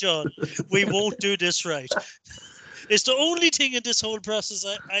sure of, John. We won't do this right. It's the only thing in this whole process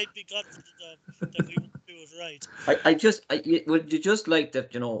I'd be confident of, that we won't do it right. Would you just like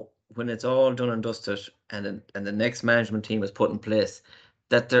that, when it's all done and dusted, and the next management team is put in place,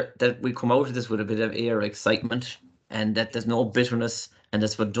 that we come out of this with a bit of air of excitement, and that there's no bitterness, and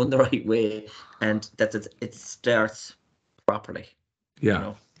that's been done the right way, and that it starts properly.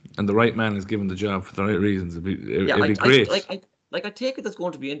 Yeah. And the right man is given the job for the right reasons. It'd be great. I take it there's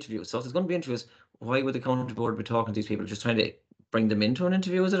going to be interviews. So if there's going to be interviews, why would the county board be talking to these people? Just trying to bring them into an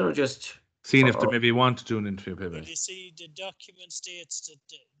interview, is it, or just seeing if they maybe want to do an interview? Well, you see, the document states that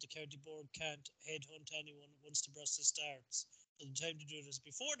the county board can't headhunt anyone once the process starts. So the time to do it is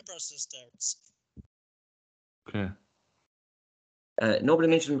before the process starts. Okay. Nobody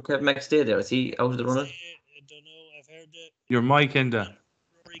mentioned Kevin McStay there. Is he out of the running? I don't know. I've heard that. Your mic in there.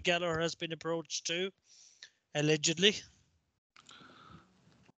 Rory Gallagher has been approached too, allegedly.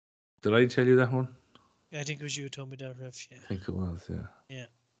 Did I tell you that one? I think it was you who told me that, Rev. Yeah. I think it was, yeah. Yeah.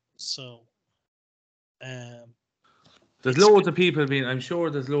 So, there's loads of people being. I'm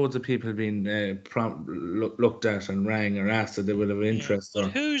sure there's loads of people being looked at and rang or asked that they will have interest. But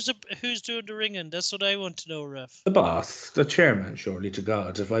who's doing the ringing? That's what I want to know, Ref. The boss, the chairman, surely to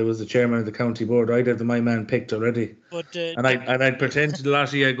God. If I was the chairman of the county board, I'd have my man picked already. But I'd pretend to the lot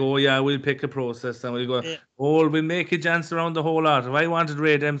of you, go, yeah, we'll pick a process, and we'll go, we'll make a chance around the whole lot. If I wanted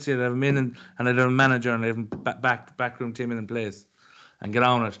Ray Dempsey, I'd have him in, and I'd have a manager, and I'd have him backroom team in place, and get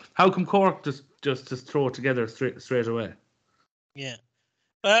on it. How come Cork just throw it together straight away? Yeah.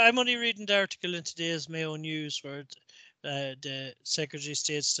 I'm only reading the article in today's Mayo News where the Secretary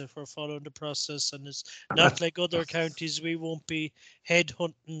states that we're following the process, and it's not like other counties. We won't be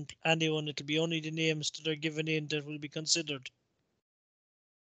headhunting anyone. It'll be only the names that are given in that will be considered.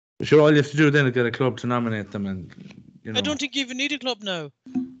 Sure, all you have to do then is get a club to nominate them, and I don't think you even need a club now.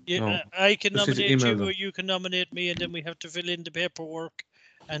 No. I can Just nominate email you, them. or you can nominate me, and then we have to fill in the paperwork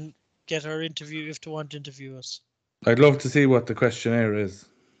and get our interview if they want to interview us. I'd love to see what the questionnaire is.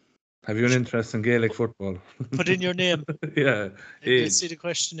 Have you an interest in Gaelic football? Put in your name. Yeah. Let's see the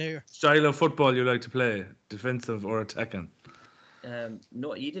questionnaire. Style of football you like to play, defensive or attacking?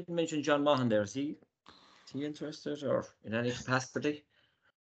 No, you didn't mention John Mahan there. Is he interested or in any capacity?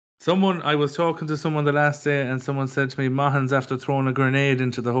 I was talking to someone the last day, and someone said to me, Mahan's after throwing a grenade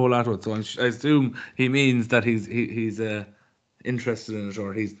into the whole lot of it. So I assume he means that he's interested in it,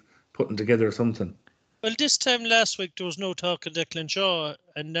 or he's putting together something. Well, this time last week there was no talk of Declan Shaw,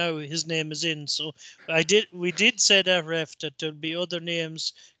 and now his name is in. So we did say that, Ref, that there'll be other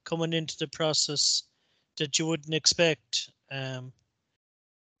names coming into the process that you wouldn't expect.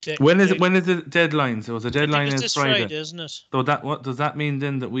 When is the deadline? So the deadline is this Friday, isn't it? So what does that mean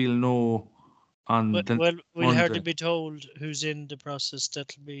then, that we'll know on Well, the we'll Monday? hardly be told who's in the process.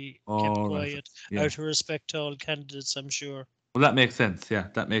 That'll be kept quiet out of respect to all candidates, I'm sure. Well, that makes sense. Yeah,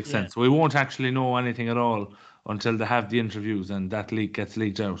 that makes sense. So we won't actually know anything at all until they have the interviews and that gets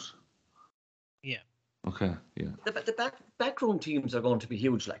leaked out. Yeah. Okay. Yeah. The backroom teams are going to be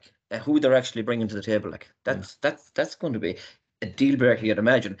huge. Like who they're actually bringing to the table. Like that's going to be a deal breaker, you'd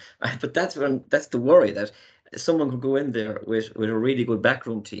imagine. But that's the worry, that someone could go in there with a really good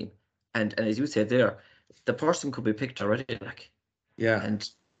backroom team, and as you said there, the person could be picked already. Like and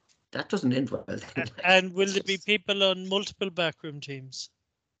that doesn't end well. And will there be people on multiple backroom teams?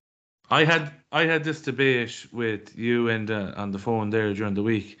 I had this debate with you and on the phone there during the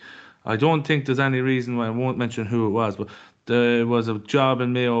week. I don't think there's any reason why, I won't mention who it was, but there was a job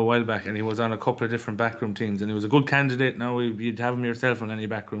in Mayo a while back, and he was on a couple of different backroom teams, and he was a good candidate. Now you'd have him yourself on any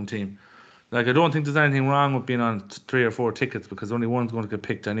backroom team. Like, I don't think there's anything wrong with being on 3 or 4 tickets, because only one's going to get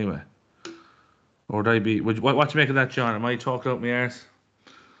picked anyway. Or would I be? What do you make of that, John? Am I talking out my arse?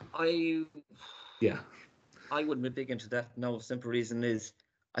 Yeah. I wouldn't be big into that. No, simple reason is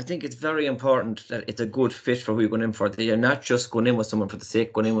I think it's very important that it's a good fit for who you're going in for. That you're not just going in with someone for the sake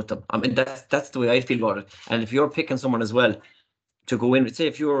of going in with them. I mean, that's the way I feel about it. And if you're picking someone as well to go in, say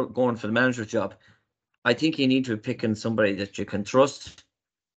if you're going for the manager's job, I think you need to be picking somebody that you can trust,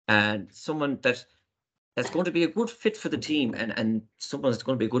 and someone that's going to be a good fit for the team, and someone that's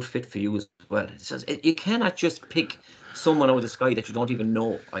going to be a good fit for you as well. You cannot just pick someone out of the sky that you don't even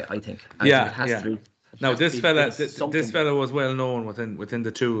know. I think. I think it has to be. Now this fella was well known within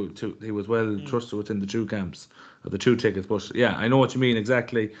the two. He was well trusted within the two camps, or the two tickets. But yeah, I know what you mean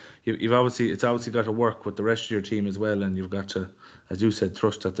exactly. You've obviously got to work with the rest of your team as well, and you've got to, as you said,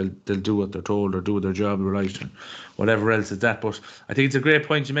 trust that they'll do what they're told or do their job right, and whatever else is that. But I think it's a great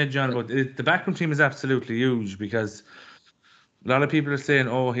point you made, John. About the backroom team is absolutely huge, because a lot of people are saying,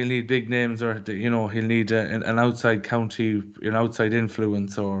 "Oh, he'll need big names, or he'll need an outside county, an outside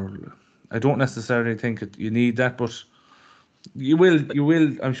influence." Or I don't necessarily think you need that, but you will.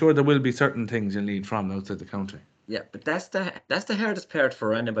 I'm sure there will be certain things you'll need from outside the county. Yeah, but that's the hardest part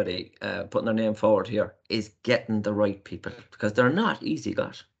for anybody putting their name forward here, is getting the right people, because they're not easy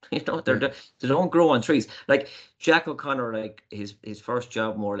got. They don't grow on trees. Like Jack O'Connor, like his first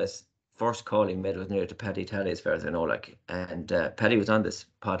job, more or less, first call he made was near to Paddy Talley, as far as I know. Like, and Paddy was on this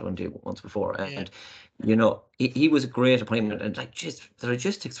pod once before, and he was a great appointment. And like, just the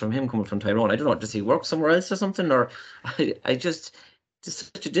logistics from him coming from Tyrone, I don't know, does he work somewhere else or something, or I just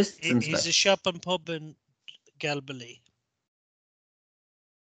such a distance. He's a shop and pub in Galbally.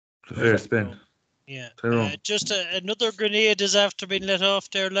 Fair spin. Yeah. Just another grenade is after being let off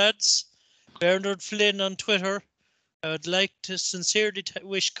there, lads. Bernard Flynn on Twitter. I would like to sincerely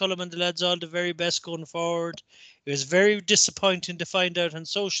wish Cullum and the lads all the very best going forward. It was very disappointing to find out on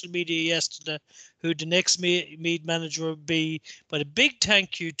social media yesterday who the next Meath manager would be. But a big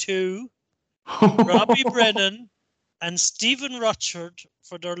thank you to Robbie Brennan and Stephen Rochford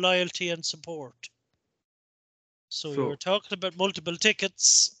for their loyalty and support. So you were talking about multiple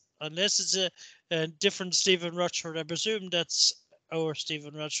tickets. Unless it's a different Stephen Rochford, I presume that's our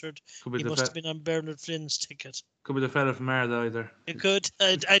Stephen Rochford. He must have been on Bernard Flynn's ticket. Could be the fella from Arda either. It could.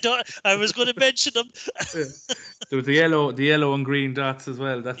 I was going to mention him. There was the yellow and green dots as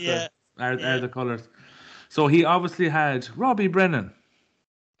well. That's the colours. So he obviously had Robbie Brennan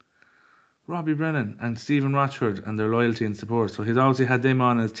and Stephen Rochford and their loyalty and support. So he's obviously had them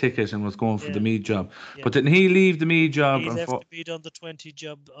on his ticket and was going for the Meath job. Yeah. But didn't he leave the Meath job? He left the Meath on the 20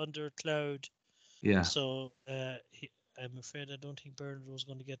 job under Cloud. Yeah. So I'm afraid I don't think Bernard was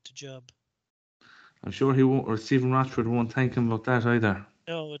going to get the job. I'm sure he won't, or Stephen Rochford won't thank him about that either.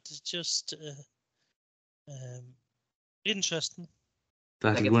 No, it's just interesting.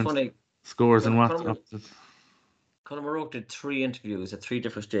 That like, it's funny. Scores and WhatsApp. Colin O'Rourke did 3 interviews at 3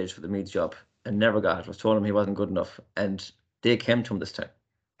 different stages for the Meath job and never got it. Was told him he wasn't good enough, and they came to him this time.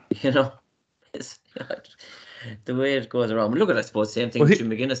 It's the way it goes around. But look at, I suppose, same thing with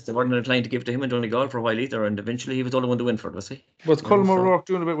Jim McGuinness. They weren't inclined to give to him in Donegal for a while either, and eventually he was the only one to win for it, was he? Was Colin O'Rourke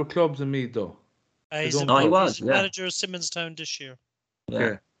doing a bit with clubs in Meath though? He was manager of Simonstown this year.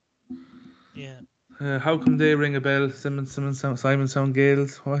 Okay. Yeah. How come they ring a bell? Simon Sound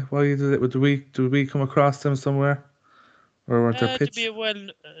Gales. Why did it? Do we come across them somewhere, or weren't their To be pitch? a well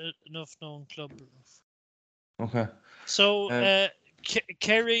enough known club. Okay. So Um,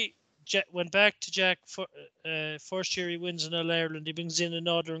 Kerry went back to Jack for first year he wins in All Ireland. He brings in a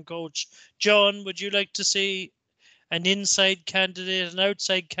Northern coach. John, would you like to see an inside candidate, an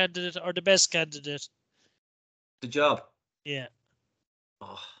outside candidate, or the best candidate? The job. Yeah.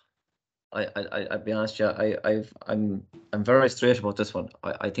 Oh, I'll be honest, yeah. I'm very straight about this one.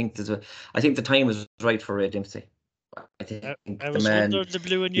 I think the time is right for Ray Dempsey. I think I the was man. wondering the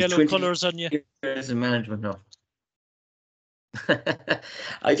blue and He's yellow 20 colours on you. years in management now.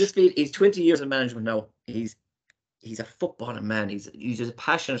 I just feel he's 20 years in management now. He's a footballing man. He's just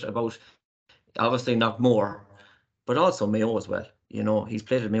passionate about obviously Knockmore, but also Mayo as well. You know, he's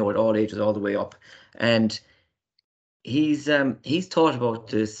played at Mayo at all ages, all the way up, and he's thought about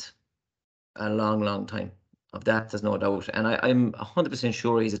this a long time. Of that, there's no doubt, and I'm 100%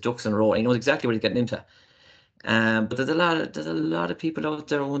 sure he's a ducks in a row. He knows exactly what he's getting into. But there's a lot of people out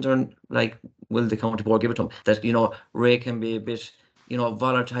there wondering, like, will the county board give it to him? That, you know, Ray can be a bit, you know,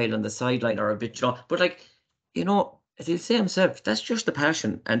 volatile on the sideline or a bit, you know, but like, you know, as he'll say himself, that's just the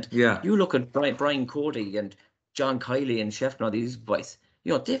passion. And Yeah. you look at Brian Cody and John Kiley and Chef and all these boys,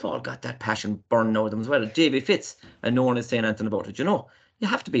 you know, they've all got that passion burning out of them as well. Davy Fitz, and no one is saying anything about it. You know, you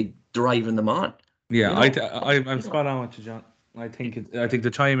have to be driving them on. Yeah, You know, I'm spot on with you, John. I think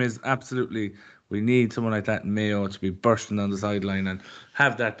the time is absolutely. We need someone like that in Mayo to be bursting on the sideline and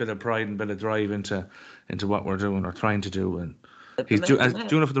have that bit of pride and bit of drive into what we're doing or trying to do, and he's doing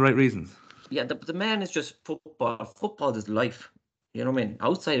it for the right reasons. Yeah, the man is just football. Football is life. You know what I mean?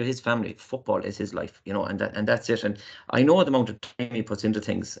 Outside of his family, football is his life. You know, and that's it. And I know the amount of time he puts into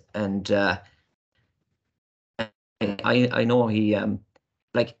things, and I know he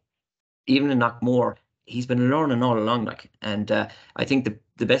like, even in Knockmore, he's been learning all along. Like, and I think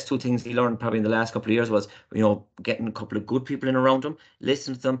the best two things he learned probably in the last couple of years was, you know, getting a couple of good people in around him,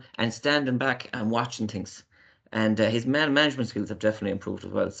 listening to them, and standing back and watching things. And his management skills have definitely improved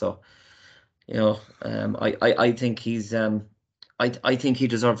as well. So, you know, I think he's I think he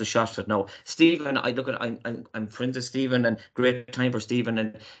deserves a shot at it now. Stephen, I'm friends with Stephen, and great time for Stephen,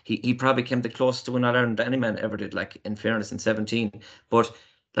 and he probably came the closest to win All Ireland any man ever did, like, in fairness, in 17. But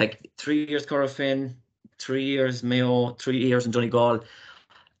like 3 years Corofin, 3 years Mayo, 3 years in Donegal.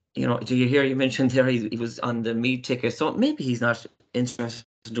 You know, do you hear you mentioned there he was on the Mead ticket, so maybe he's not interested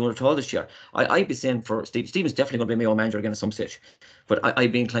in doing it at all this year. I'd be saying for Stephen's definitely going to be Mayo manager again at some stage, but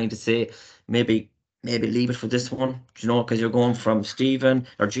I'd be inclined to say maybe leave it for this one, you know, because you're going from Stephen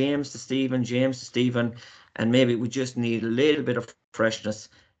or James to Stephen, James to Stephen, and maybe we just need a little bit of freshness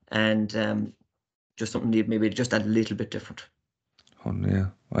and just something maybe just a little bit different. Oh yeah,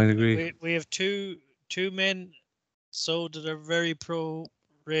 I agree. We have two men so that are very pro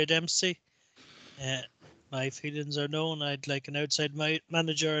Ray Dempsey. My feelings are known. I'd like an outside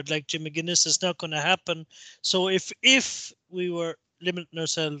manager. I'd like Jim McGuinness. It's not going to happen. So if we were limiting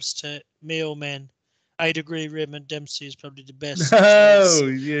ourselves to Mayo men, I'd agree Raymond Dempsey is probably the best No,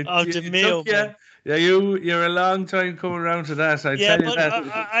 of the Mayo men. Yeah, you're a long time coming around to that. I Yeah, tell you but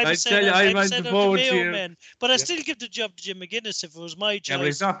that. I'm saying I'm of the forward to Mayo you. men. But I still give the job to Jim McGuinness if it was my choice. Yeah, but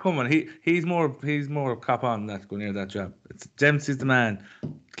he's not coming. He's more cop on that going near that job. It's Dempsey's the man.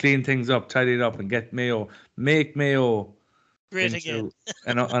 Clean things up, tidy it up, and make Mayo great again.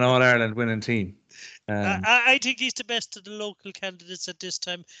 an All Ireland winning team. I think he's the best of the local candidates at this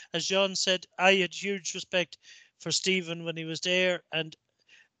time. As John said, I had huge respect for Stephen when he was there, and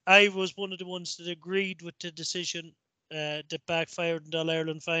I was one of the ones that agreed with the decision that backfired in the All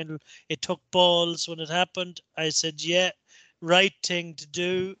Ireland final. It took balls when it happened. I said, yeah, right thing to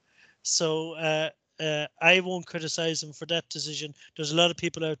do. So I won't criticize him for that decision. There's a lot of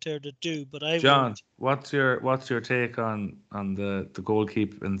people out there that do, but I John, won't. what's your take on the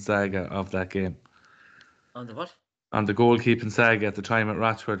goalkeeping saga of that game? On the what? On the goalkeeping saga at the time at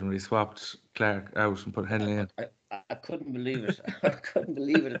Rochford when he swapped Clark out and put Henley in. I couldn't believe it. I couldn't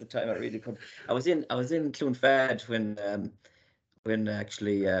believe it at the time. I really couldn't. I was in Clonfad when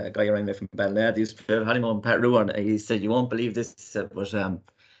actually a guy around me from Ballinad used to play Honeymoon, Pat Ruan. He said, "You won't believe this," but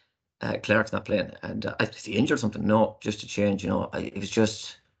Clark's not playing, and is he injured or something? No, just a change. You know,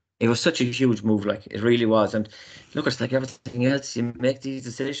 it was such a huge move. Like, it really was. And look, it's like everything else. You make these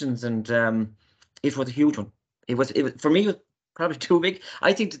decisions, and it was a huge one. It was for me. It was probably too big.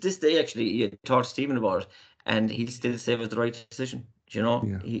 I think to this day, actually, you talked to Stephen about it, and he still said it was the right decision. You know,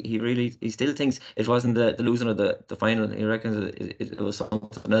 Yeah. he still thinks it wasn't the losing of the final. He reckons it was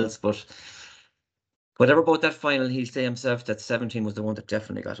something else. But whatever about that final, he'll say himself that 17 was the one that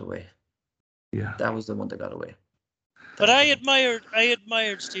definitely got away. Yeah. That was the one that got away. But I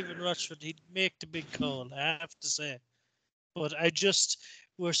admired Stephen Rushford. He'd make the big call, I have to say. But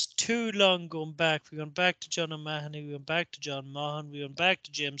we're too long going back. We went back to John O'Mahony, we went back to John Maughan, we went back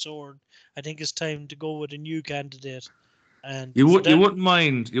to James Oran. I think it's time to go with a new candidate. And you wouldn't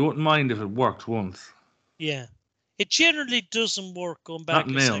mind if it worked once. Yeah. It generally doesn't work going back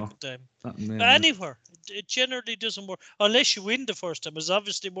a second time. Not in Mayo. Anywhere. It generally doesn't work. Unless you win the first time. It's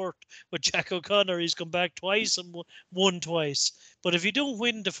obviously worked with Jack O'Connor. He's come back twice and won twice. But if you don't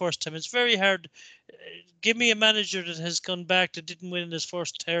win the first time, it's very hard. Give me a manager that has gone back that didn't win in his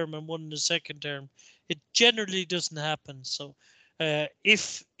first term and won in his second term. It generally doesn't happen. So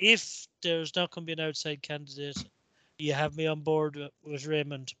if there's not going to be an outside candidate, you have me on board with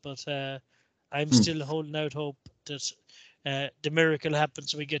Raymond. But I'm still holding out hope that the miracle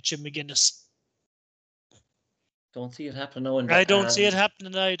happens and we get Jim McGuinness. Don't see it happen now. I don't see it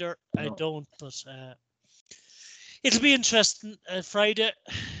happening either. No. I don't, but it'll be interesting. Friday.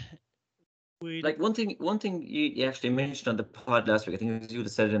 Like one thing you actually mentioned on the pod last week, I think it was you that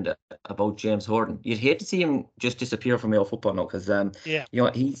said it about James Horton. You'd hate to see him just disappear from Mayo football now, because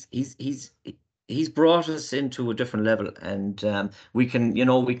he's brought us into a different level, and we can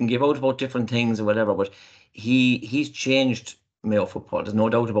give out about different things or whatever, but he's changed Mayo football. There's no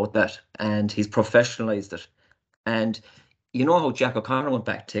doubt about that, and he's professionalised it. And you know how Jack O'Connor went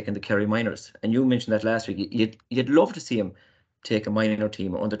back taking the Kerry minors, and you mentioned that last week. You'd love to see him take a minor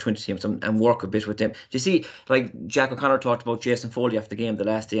team or under 20 teams and work a bit with them. Do you see, like Jack O'Connor talked about Jason Foley after the game the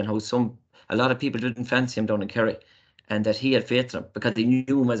last day, and how a lot of people didn't fancy him down in Kerry, and that he had faith in him because they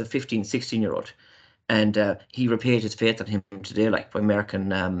knew him as a 15, 16-year-old. And he repaid his faith in him today, like by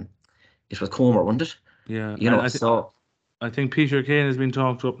marking, it was Comer, wasn't it? Yeah. I think Peter Kane has been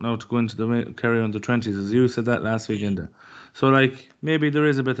talked up now to go into the Kerry under 20s, as you said that last weekend. So like maybe there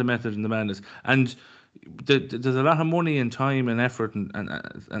is a bit of method in the madness, and there's a lot of money and time and effort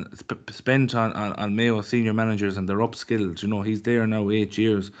and spent on Mayo senior managers, and they're upskilled. He's there now 8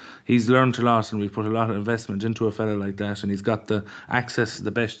 years. He's learned a lot, and we've put a lot of investment into a fella like that, and he's got the access to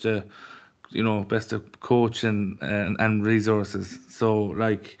the best best of coach and resources. So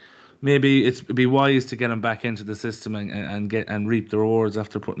like maybe it'd be wise to get him back into the system and reap the rewards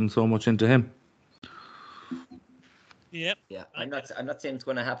after putting so much into him. Yep. Yeah, I'm not saying it's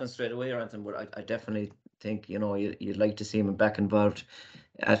going to happen straight away or anything, but I definitely think you'd like to see him back involved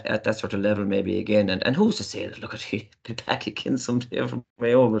at that sort of level maybe again. And who's to say that? Look at he be back again someday from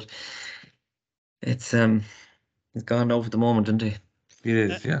Mayo, but it's gone now for the moment, isn't he? It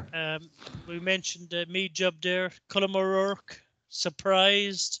is, yeah. We mentioned the Mead job there. Colm O'Rourke,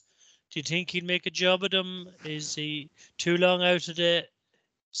 surprised. Do you think he'd make a job of him? Is he too long out of the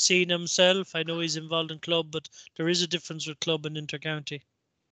scene himself? I know he's involved in club, but there is a difference with club and intercounty.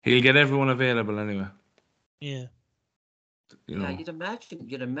 He'll get everyone available anyway. Yeah. Yeah, you'd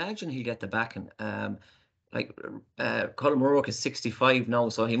imagine he'll get the backing. Like Colm O'Rourke is 65 now,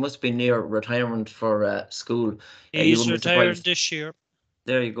 so he must be near retirement for school. He's retiring this year.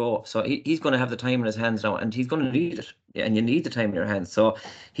 There you go. So he's going to have the time in his hands now, and he's going to need it. Yeah, and you need the time in your hands. So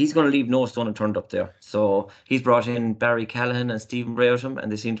he's going to leave no stone unturned up there. So he's brought in Barry Callahan and Stephen Broughton,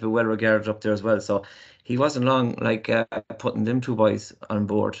 and they seem to be well regarded up there as well. So he wasn't long putting them two boys on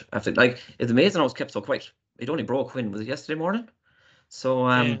board. After it's amazing how it's kept so quiet. It only broke when was it yesterday morning? So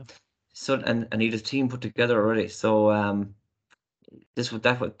and he had his team put together already. So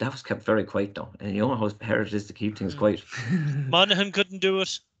that was kept very quiet now, and you know how hard it is to keep things quiet. Monaghan couldn't do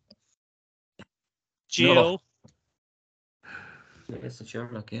it. Gio. Jason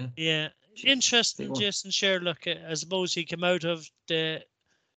Sherlock, yeah. Yeah, interesting. Jason Sherlock. I suppose he came out of the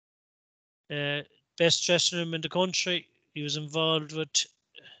best dressing room in the country. He was involved with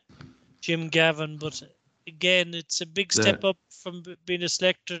Jim Gavin, but again, it's a big step up from being a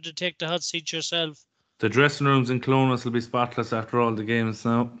selector to take the hot seat yourself. The dressing rooms in Clonus will be spotless after all the games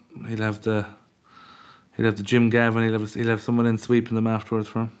now. He'll have the Jim Gavin. He'll have someone in sweeping them afterwards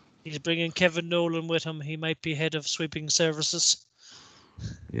for him. He's bringing Kevin Nolan with him. He might be head of sweeping services.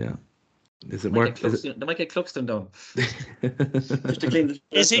 Yeah. Is it worth? They might get Cluxton down. Just to clean the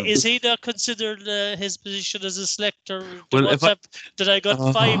is he not considered his position as a selector? That I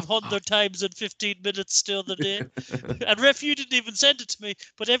got 500 times in 15 minutes the other day. And ref, you didn't even send it to me,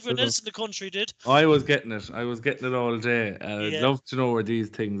 but everyone else in the country did. I was getting it. All day. I'd love to know where these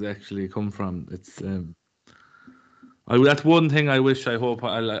things actually come from. It's that's one thing I hope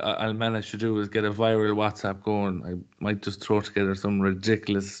I'll manage to do is get a viral WhatsApp going. I might just throw together some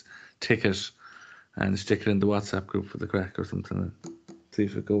ridiculous ticket and stick it in the WhatsApp group for the crack or something and see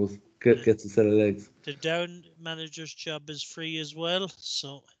if it gets a set of legs. The down manager's job is free as well,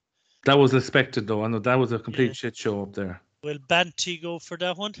 so That was expected, though. I know that was a complete Yeah. shit show up there. Will Banty go for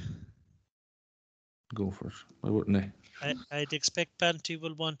that one? Go for it. Why wouldn't they? I'd expect Banty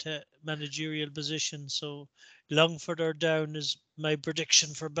will want a managerial position, so Longford or down is my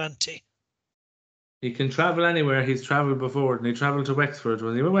prediction for Banty. He can travel anywhere. He's travelled before, and he travelled to Wexford.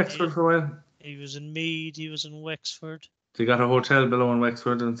 Was he in Wexford for a while? He was in Meath. He was in Wexford. They got a hotel below in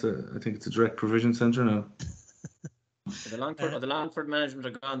Wexford, and I think it's a direct provision centre now. The Longford management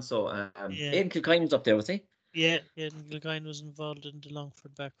are gone, so Yeah. Aidan Kilkine was up there, was he? Yeah, and Gilgine was involved in the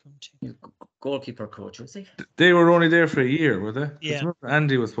Longford backroom team. Goalkeeper coach, was he? They were only there for a year, were they? 'Cause Yeah. remember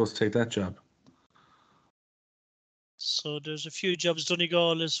Andy was supposed to take that job. So there's a few jobs.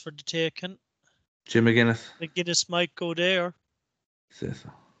 Donegal is for the taking. Jim McGuinness. McGuinness might go there. Say so.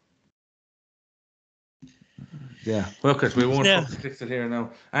 Yeah. Well, because we won't fix it here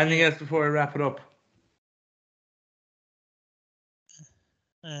now. Anything else before I wrap it up?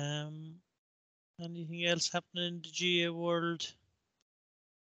 Anything else happening in the GA world?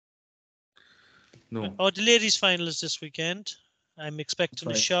 No. Oh, the ladies' final is this weekend. I'm expecting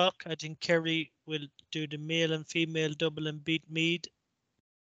Right. a shock. I think Kerry will do the male and female double and beat Mead.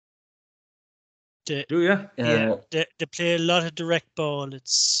 Do you? Yeah, they play a lot of direct ball.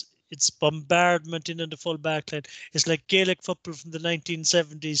 It's bombardment in the full back line. It's like Gaelic football from the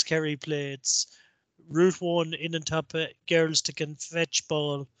 1970s. Kerry play. It's route one in and top of girls that can fetch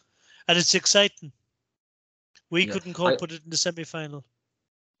ball, and it's exciting. We couldn't cope with it in the semi-final.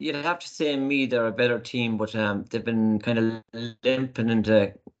 You'd have to say Meath are a better team, but they've been kind of limping in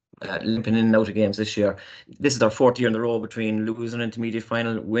and out of games this year. This is their fourth year in a row between losing intermediate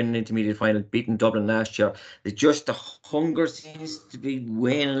final, winning intermediate final, beating Dublin last year. The hunger seems to be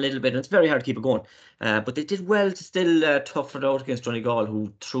waning a little bit, and it's very hard to keep it going. But they did well to still tough it out against Donegal,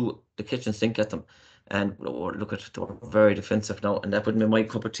 who threw the kitchen sink at them. And look at it, they were very defensive now, and that wouldn't be my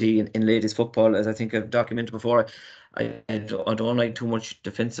cup of tea in ladies football, as I think I've documented before. I don't like too much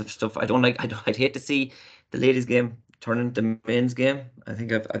defensive stuff. I'd hate to see the ladies' game turn into the men's game. I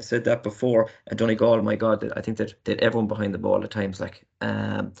think I've said that before. And Donegal, my God, I think that everyone behind the ball at times.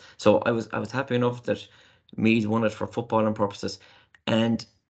 So I was happy enough that Meath won it for footballing purposes, and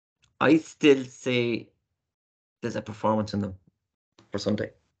I still say there's a performance in them for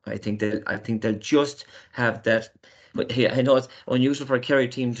Sunday. I think they'll just have that. But hey, I know it's unusual for a Kerry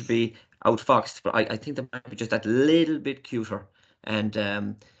team to be outfoxed, but I think they might be just that little bit cuter.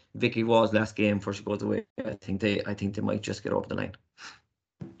 And Vicky Waugh's last game before she goes away, I think they might just get over the line.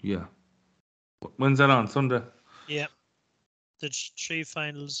 Yeah. When's that on? Sunday? Yeah. The three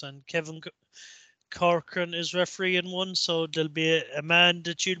finals, and Kevin Corcoran is refereeing one, so there'll be a man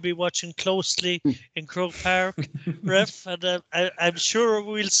that you'll be watching closely in Croke Park, ref, and I'm sure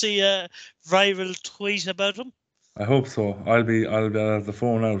we'll see a viral tweet about him. I hope so. I'll have the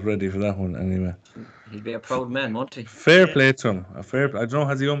phone out ready for that one anyway. He'd be a proud man, won't he? Fair play to him. I don't know,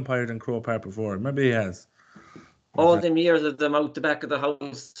 has he umpired in Croke Park before? Maybe he has. All them years of them out the back of the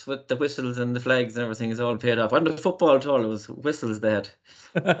house with the whistles and the flags and everything is all paid off. And the football at all, it was whistles they had.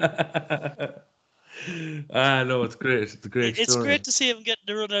 No, it's great. It's a great story. It's great to see him getting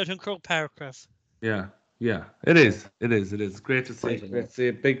the run out in Croke Park, ref. Yeah, it is. It's great to see. Great to see.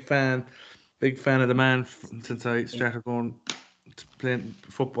 A big fan of the man since I started going to playing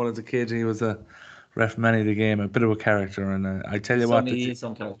football as a kid. He was a ref many of the game, a bit of a character, and I tell you what,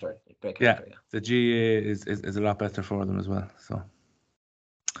 Some character, great character. Yeah, the GA is a lot better for them as well. So,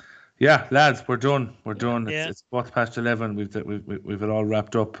 yeah, lads, we're done. We're done. It's 11:15. We've it all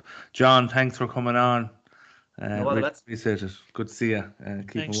wrapped up. John, thanks for coming on. Really appreciate it. Good to see you.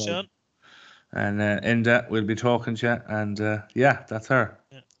 Thanks, John. And Enda, we'll be talking to you. And that's her.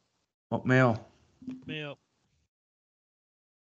 Yeah. Up Mayo. Mayo.